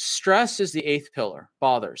 pillars, stress is the 8th pillar,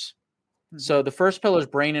 bothers. Mm-hmm. So the first pillar is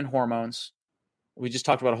brain and hormones. We just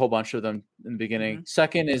talked about a whole bunch of them in the beginning. Mm-hmm.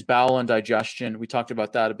 Second is bowel and digestion. We talked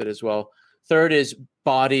about that a bit as well. Third is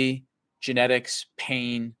body, genetics,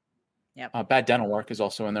 pain. Bad dental work is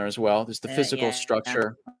also in there as well. There's the physical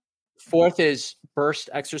structure. Yeah. Fourth is burst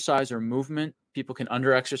exercise or movement. People can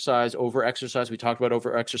under-exercise, over-exercise. We talked about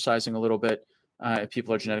over-exercising a little bit.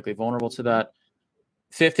 People are genetically vulnerable to that.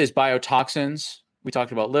 Fifth is biotoxins. We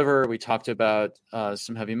talked about liver. We talked about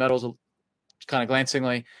some heavy metals, kind of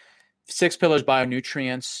glancingly. Sixth pillar is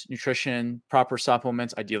bionutrients, nutrition, proper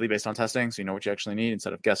supplements, ideally based on testing, so you know what you actually need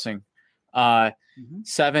instead of guessing.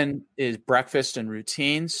 7 is breakfast and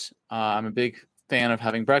routines. I'm a big fan of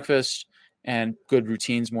having breakfast and good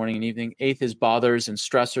routines morning and evening. 8th is bothers and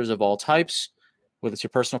stressors of all types, whether it's your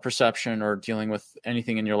personal perception or dealing with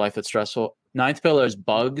anything in your life that's stressful. 9th pillar is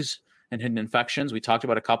bugs and hidden infections. We talked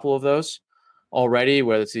about a couple of those already,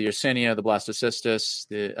 whether it's the Yersinia, the blastocystis,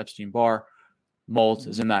 the Epstein-Barr. Mold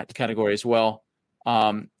is in that category as well.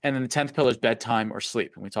 And then the 10th pillar is bedtime or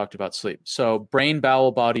sleep. And we talked about sleep. So brain,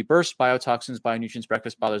 bowel, body, burst, biotoxins, bionutrients,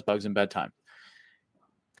 breakfast, bothers, bugs, and bedtime.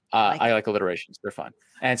 I like alliterations. They're fun.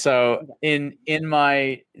 And so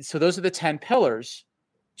so those are the 10 pillars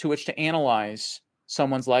to which to analyze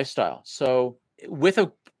someone's lifestyle. So with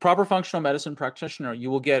a proper functional medicine practitioner,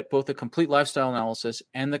 you will get both a complete lifestyle analysis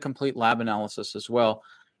and the complete lab analysis as well.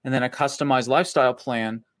 And then a customized lifestyle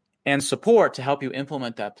plan and support to help you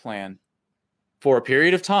implement that plan for a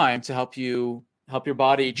period of time to help your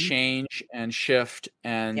body change and shift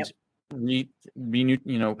and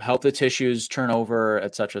help the tissues turn over,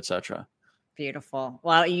 et cetera, et cetera. Beautiful.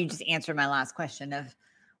 Well, you just answered my last question of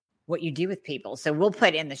what you do with people. So we'll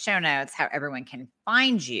put in the show notes how everyone can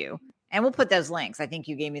find you, and we'll put those links. I think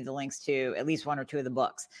you gave me the links to at least one or two of the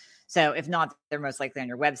books. So if not, they're most likely on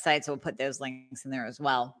your website. So we'll put those links in there as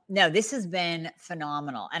well. No, this has been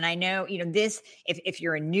phenomenal. And I know, this, if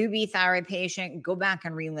you're a newbie thyroid patient, go back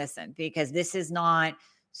and re-listen, because this is not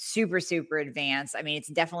super, super advanced. I mean, it's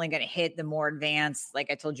definitely going to hit the more advanced, like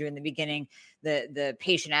I told you in the beginning, the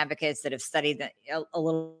patient advocates that have studied a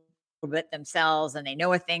little bit themselves and they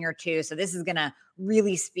know a thing or two. So this is going to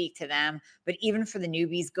really speak to them. But even for the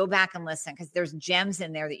newbies, go back and listen, because there's gems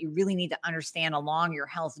in there that you really need to understand along your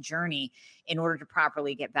health journey in order to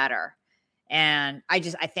properly get better. And I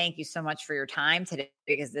thank you so much for your time today,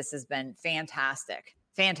 because this has been fantastic.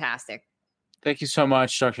 Fantastic. Thank you so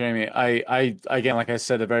much, Dr. Amy. I again, like I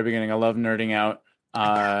said at the very beginning, I love nerding out. We'll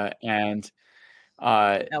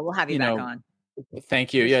have you back on.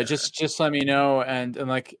 Thank you. Yeah, just let me know. And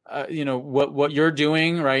like, what you're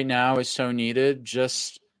doing right now is so needed,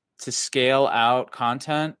 just to scale out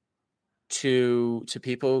content to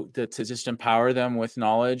people, to just empower them with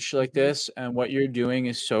knowledge like this. And what you're doing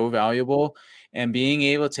is so valuable, and being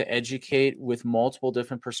able to educate with multiple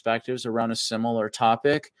different perspectives around a similar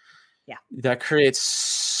topic. Yeah, that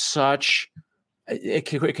creates it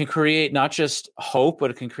can create not just hope, but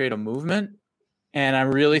it can create a movement. And I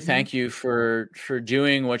really thank you for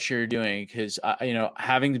doing what you're doing, because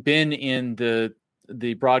having been in the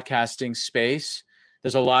broadcasting space,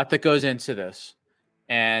 there's a lot that goes into this,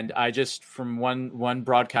 and I just, from one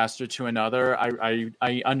broadcaster to another,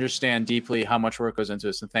 I understand deeply how much work goes into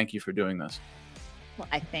this, and thank you for doing this. Well,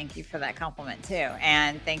 I thank you for that compliment too,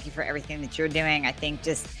 and thank you for everything that you're doing. I think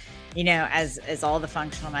just as all the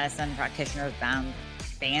functional medicine practitioners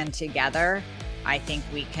band together, I think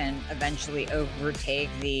we can eventually overtake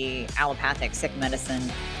the allopathic sick medicine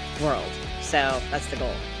world. So that's the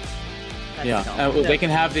goal. They can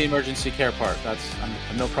have the emergency care part. I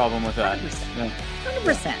have no problem with that. 100%.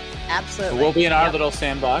 100%. Absolutely. We'll be in our little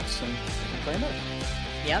sandbox and play it.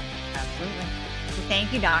 Yep, absolutely. Well,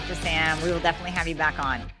 thank you, Dr. Sam. We will definitely have you back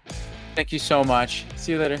on. Thank you so much.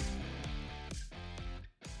 See you later.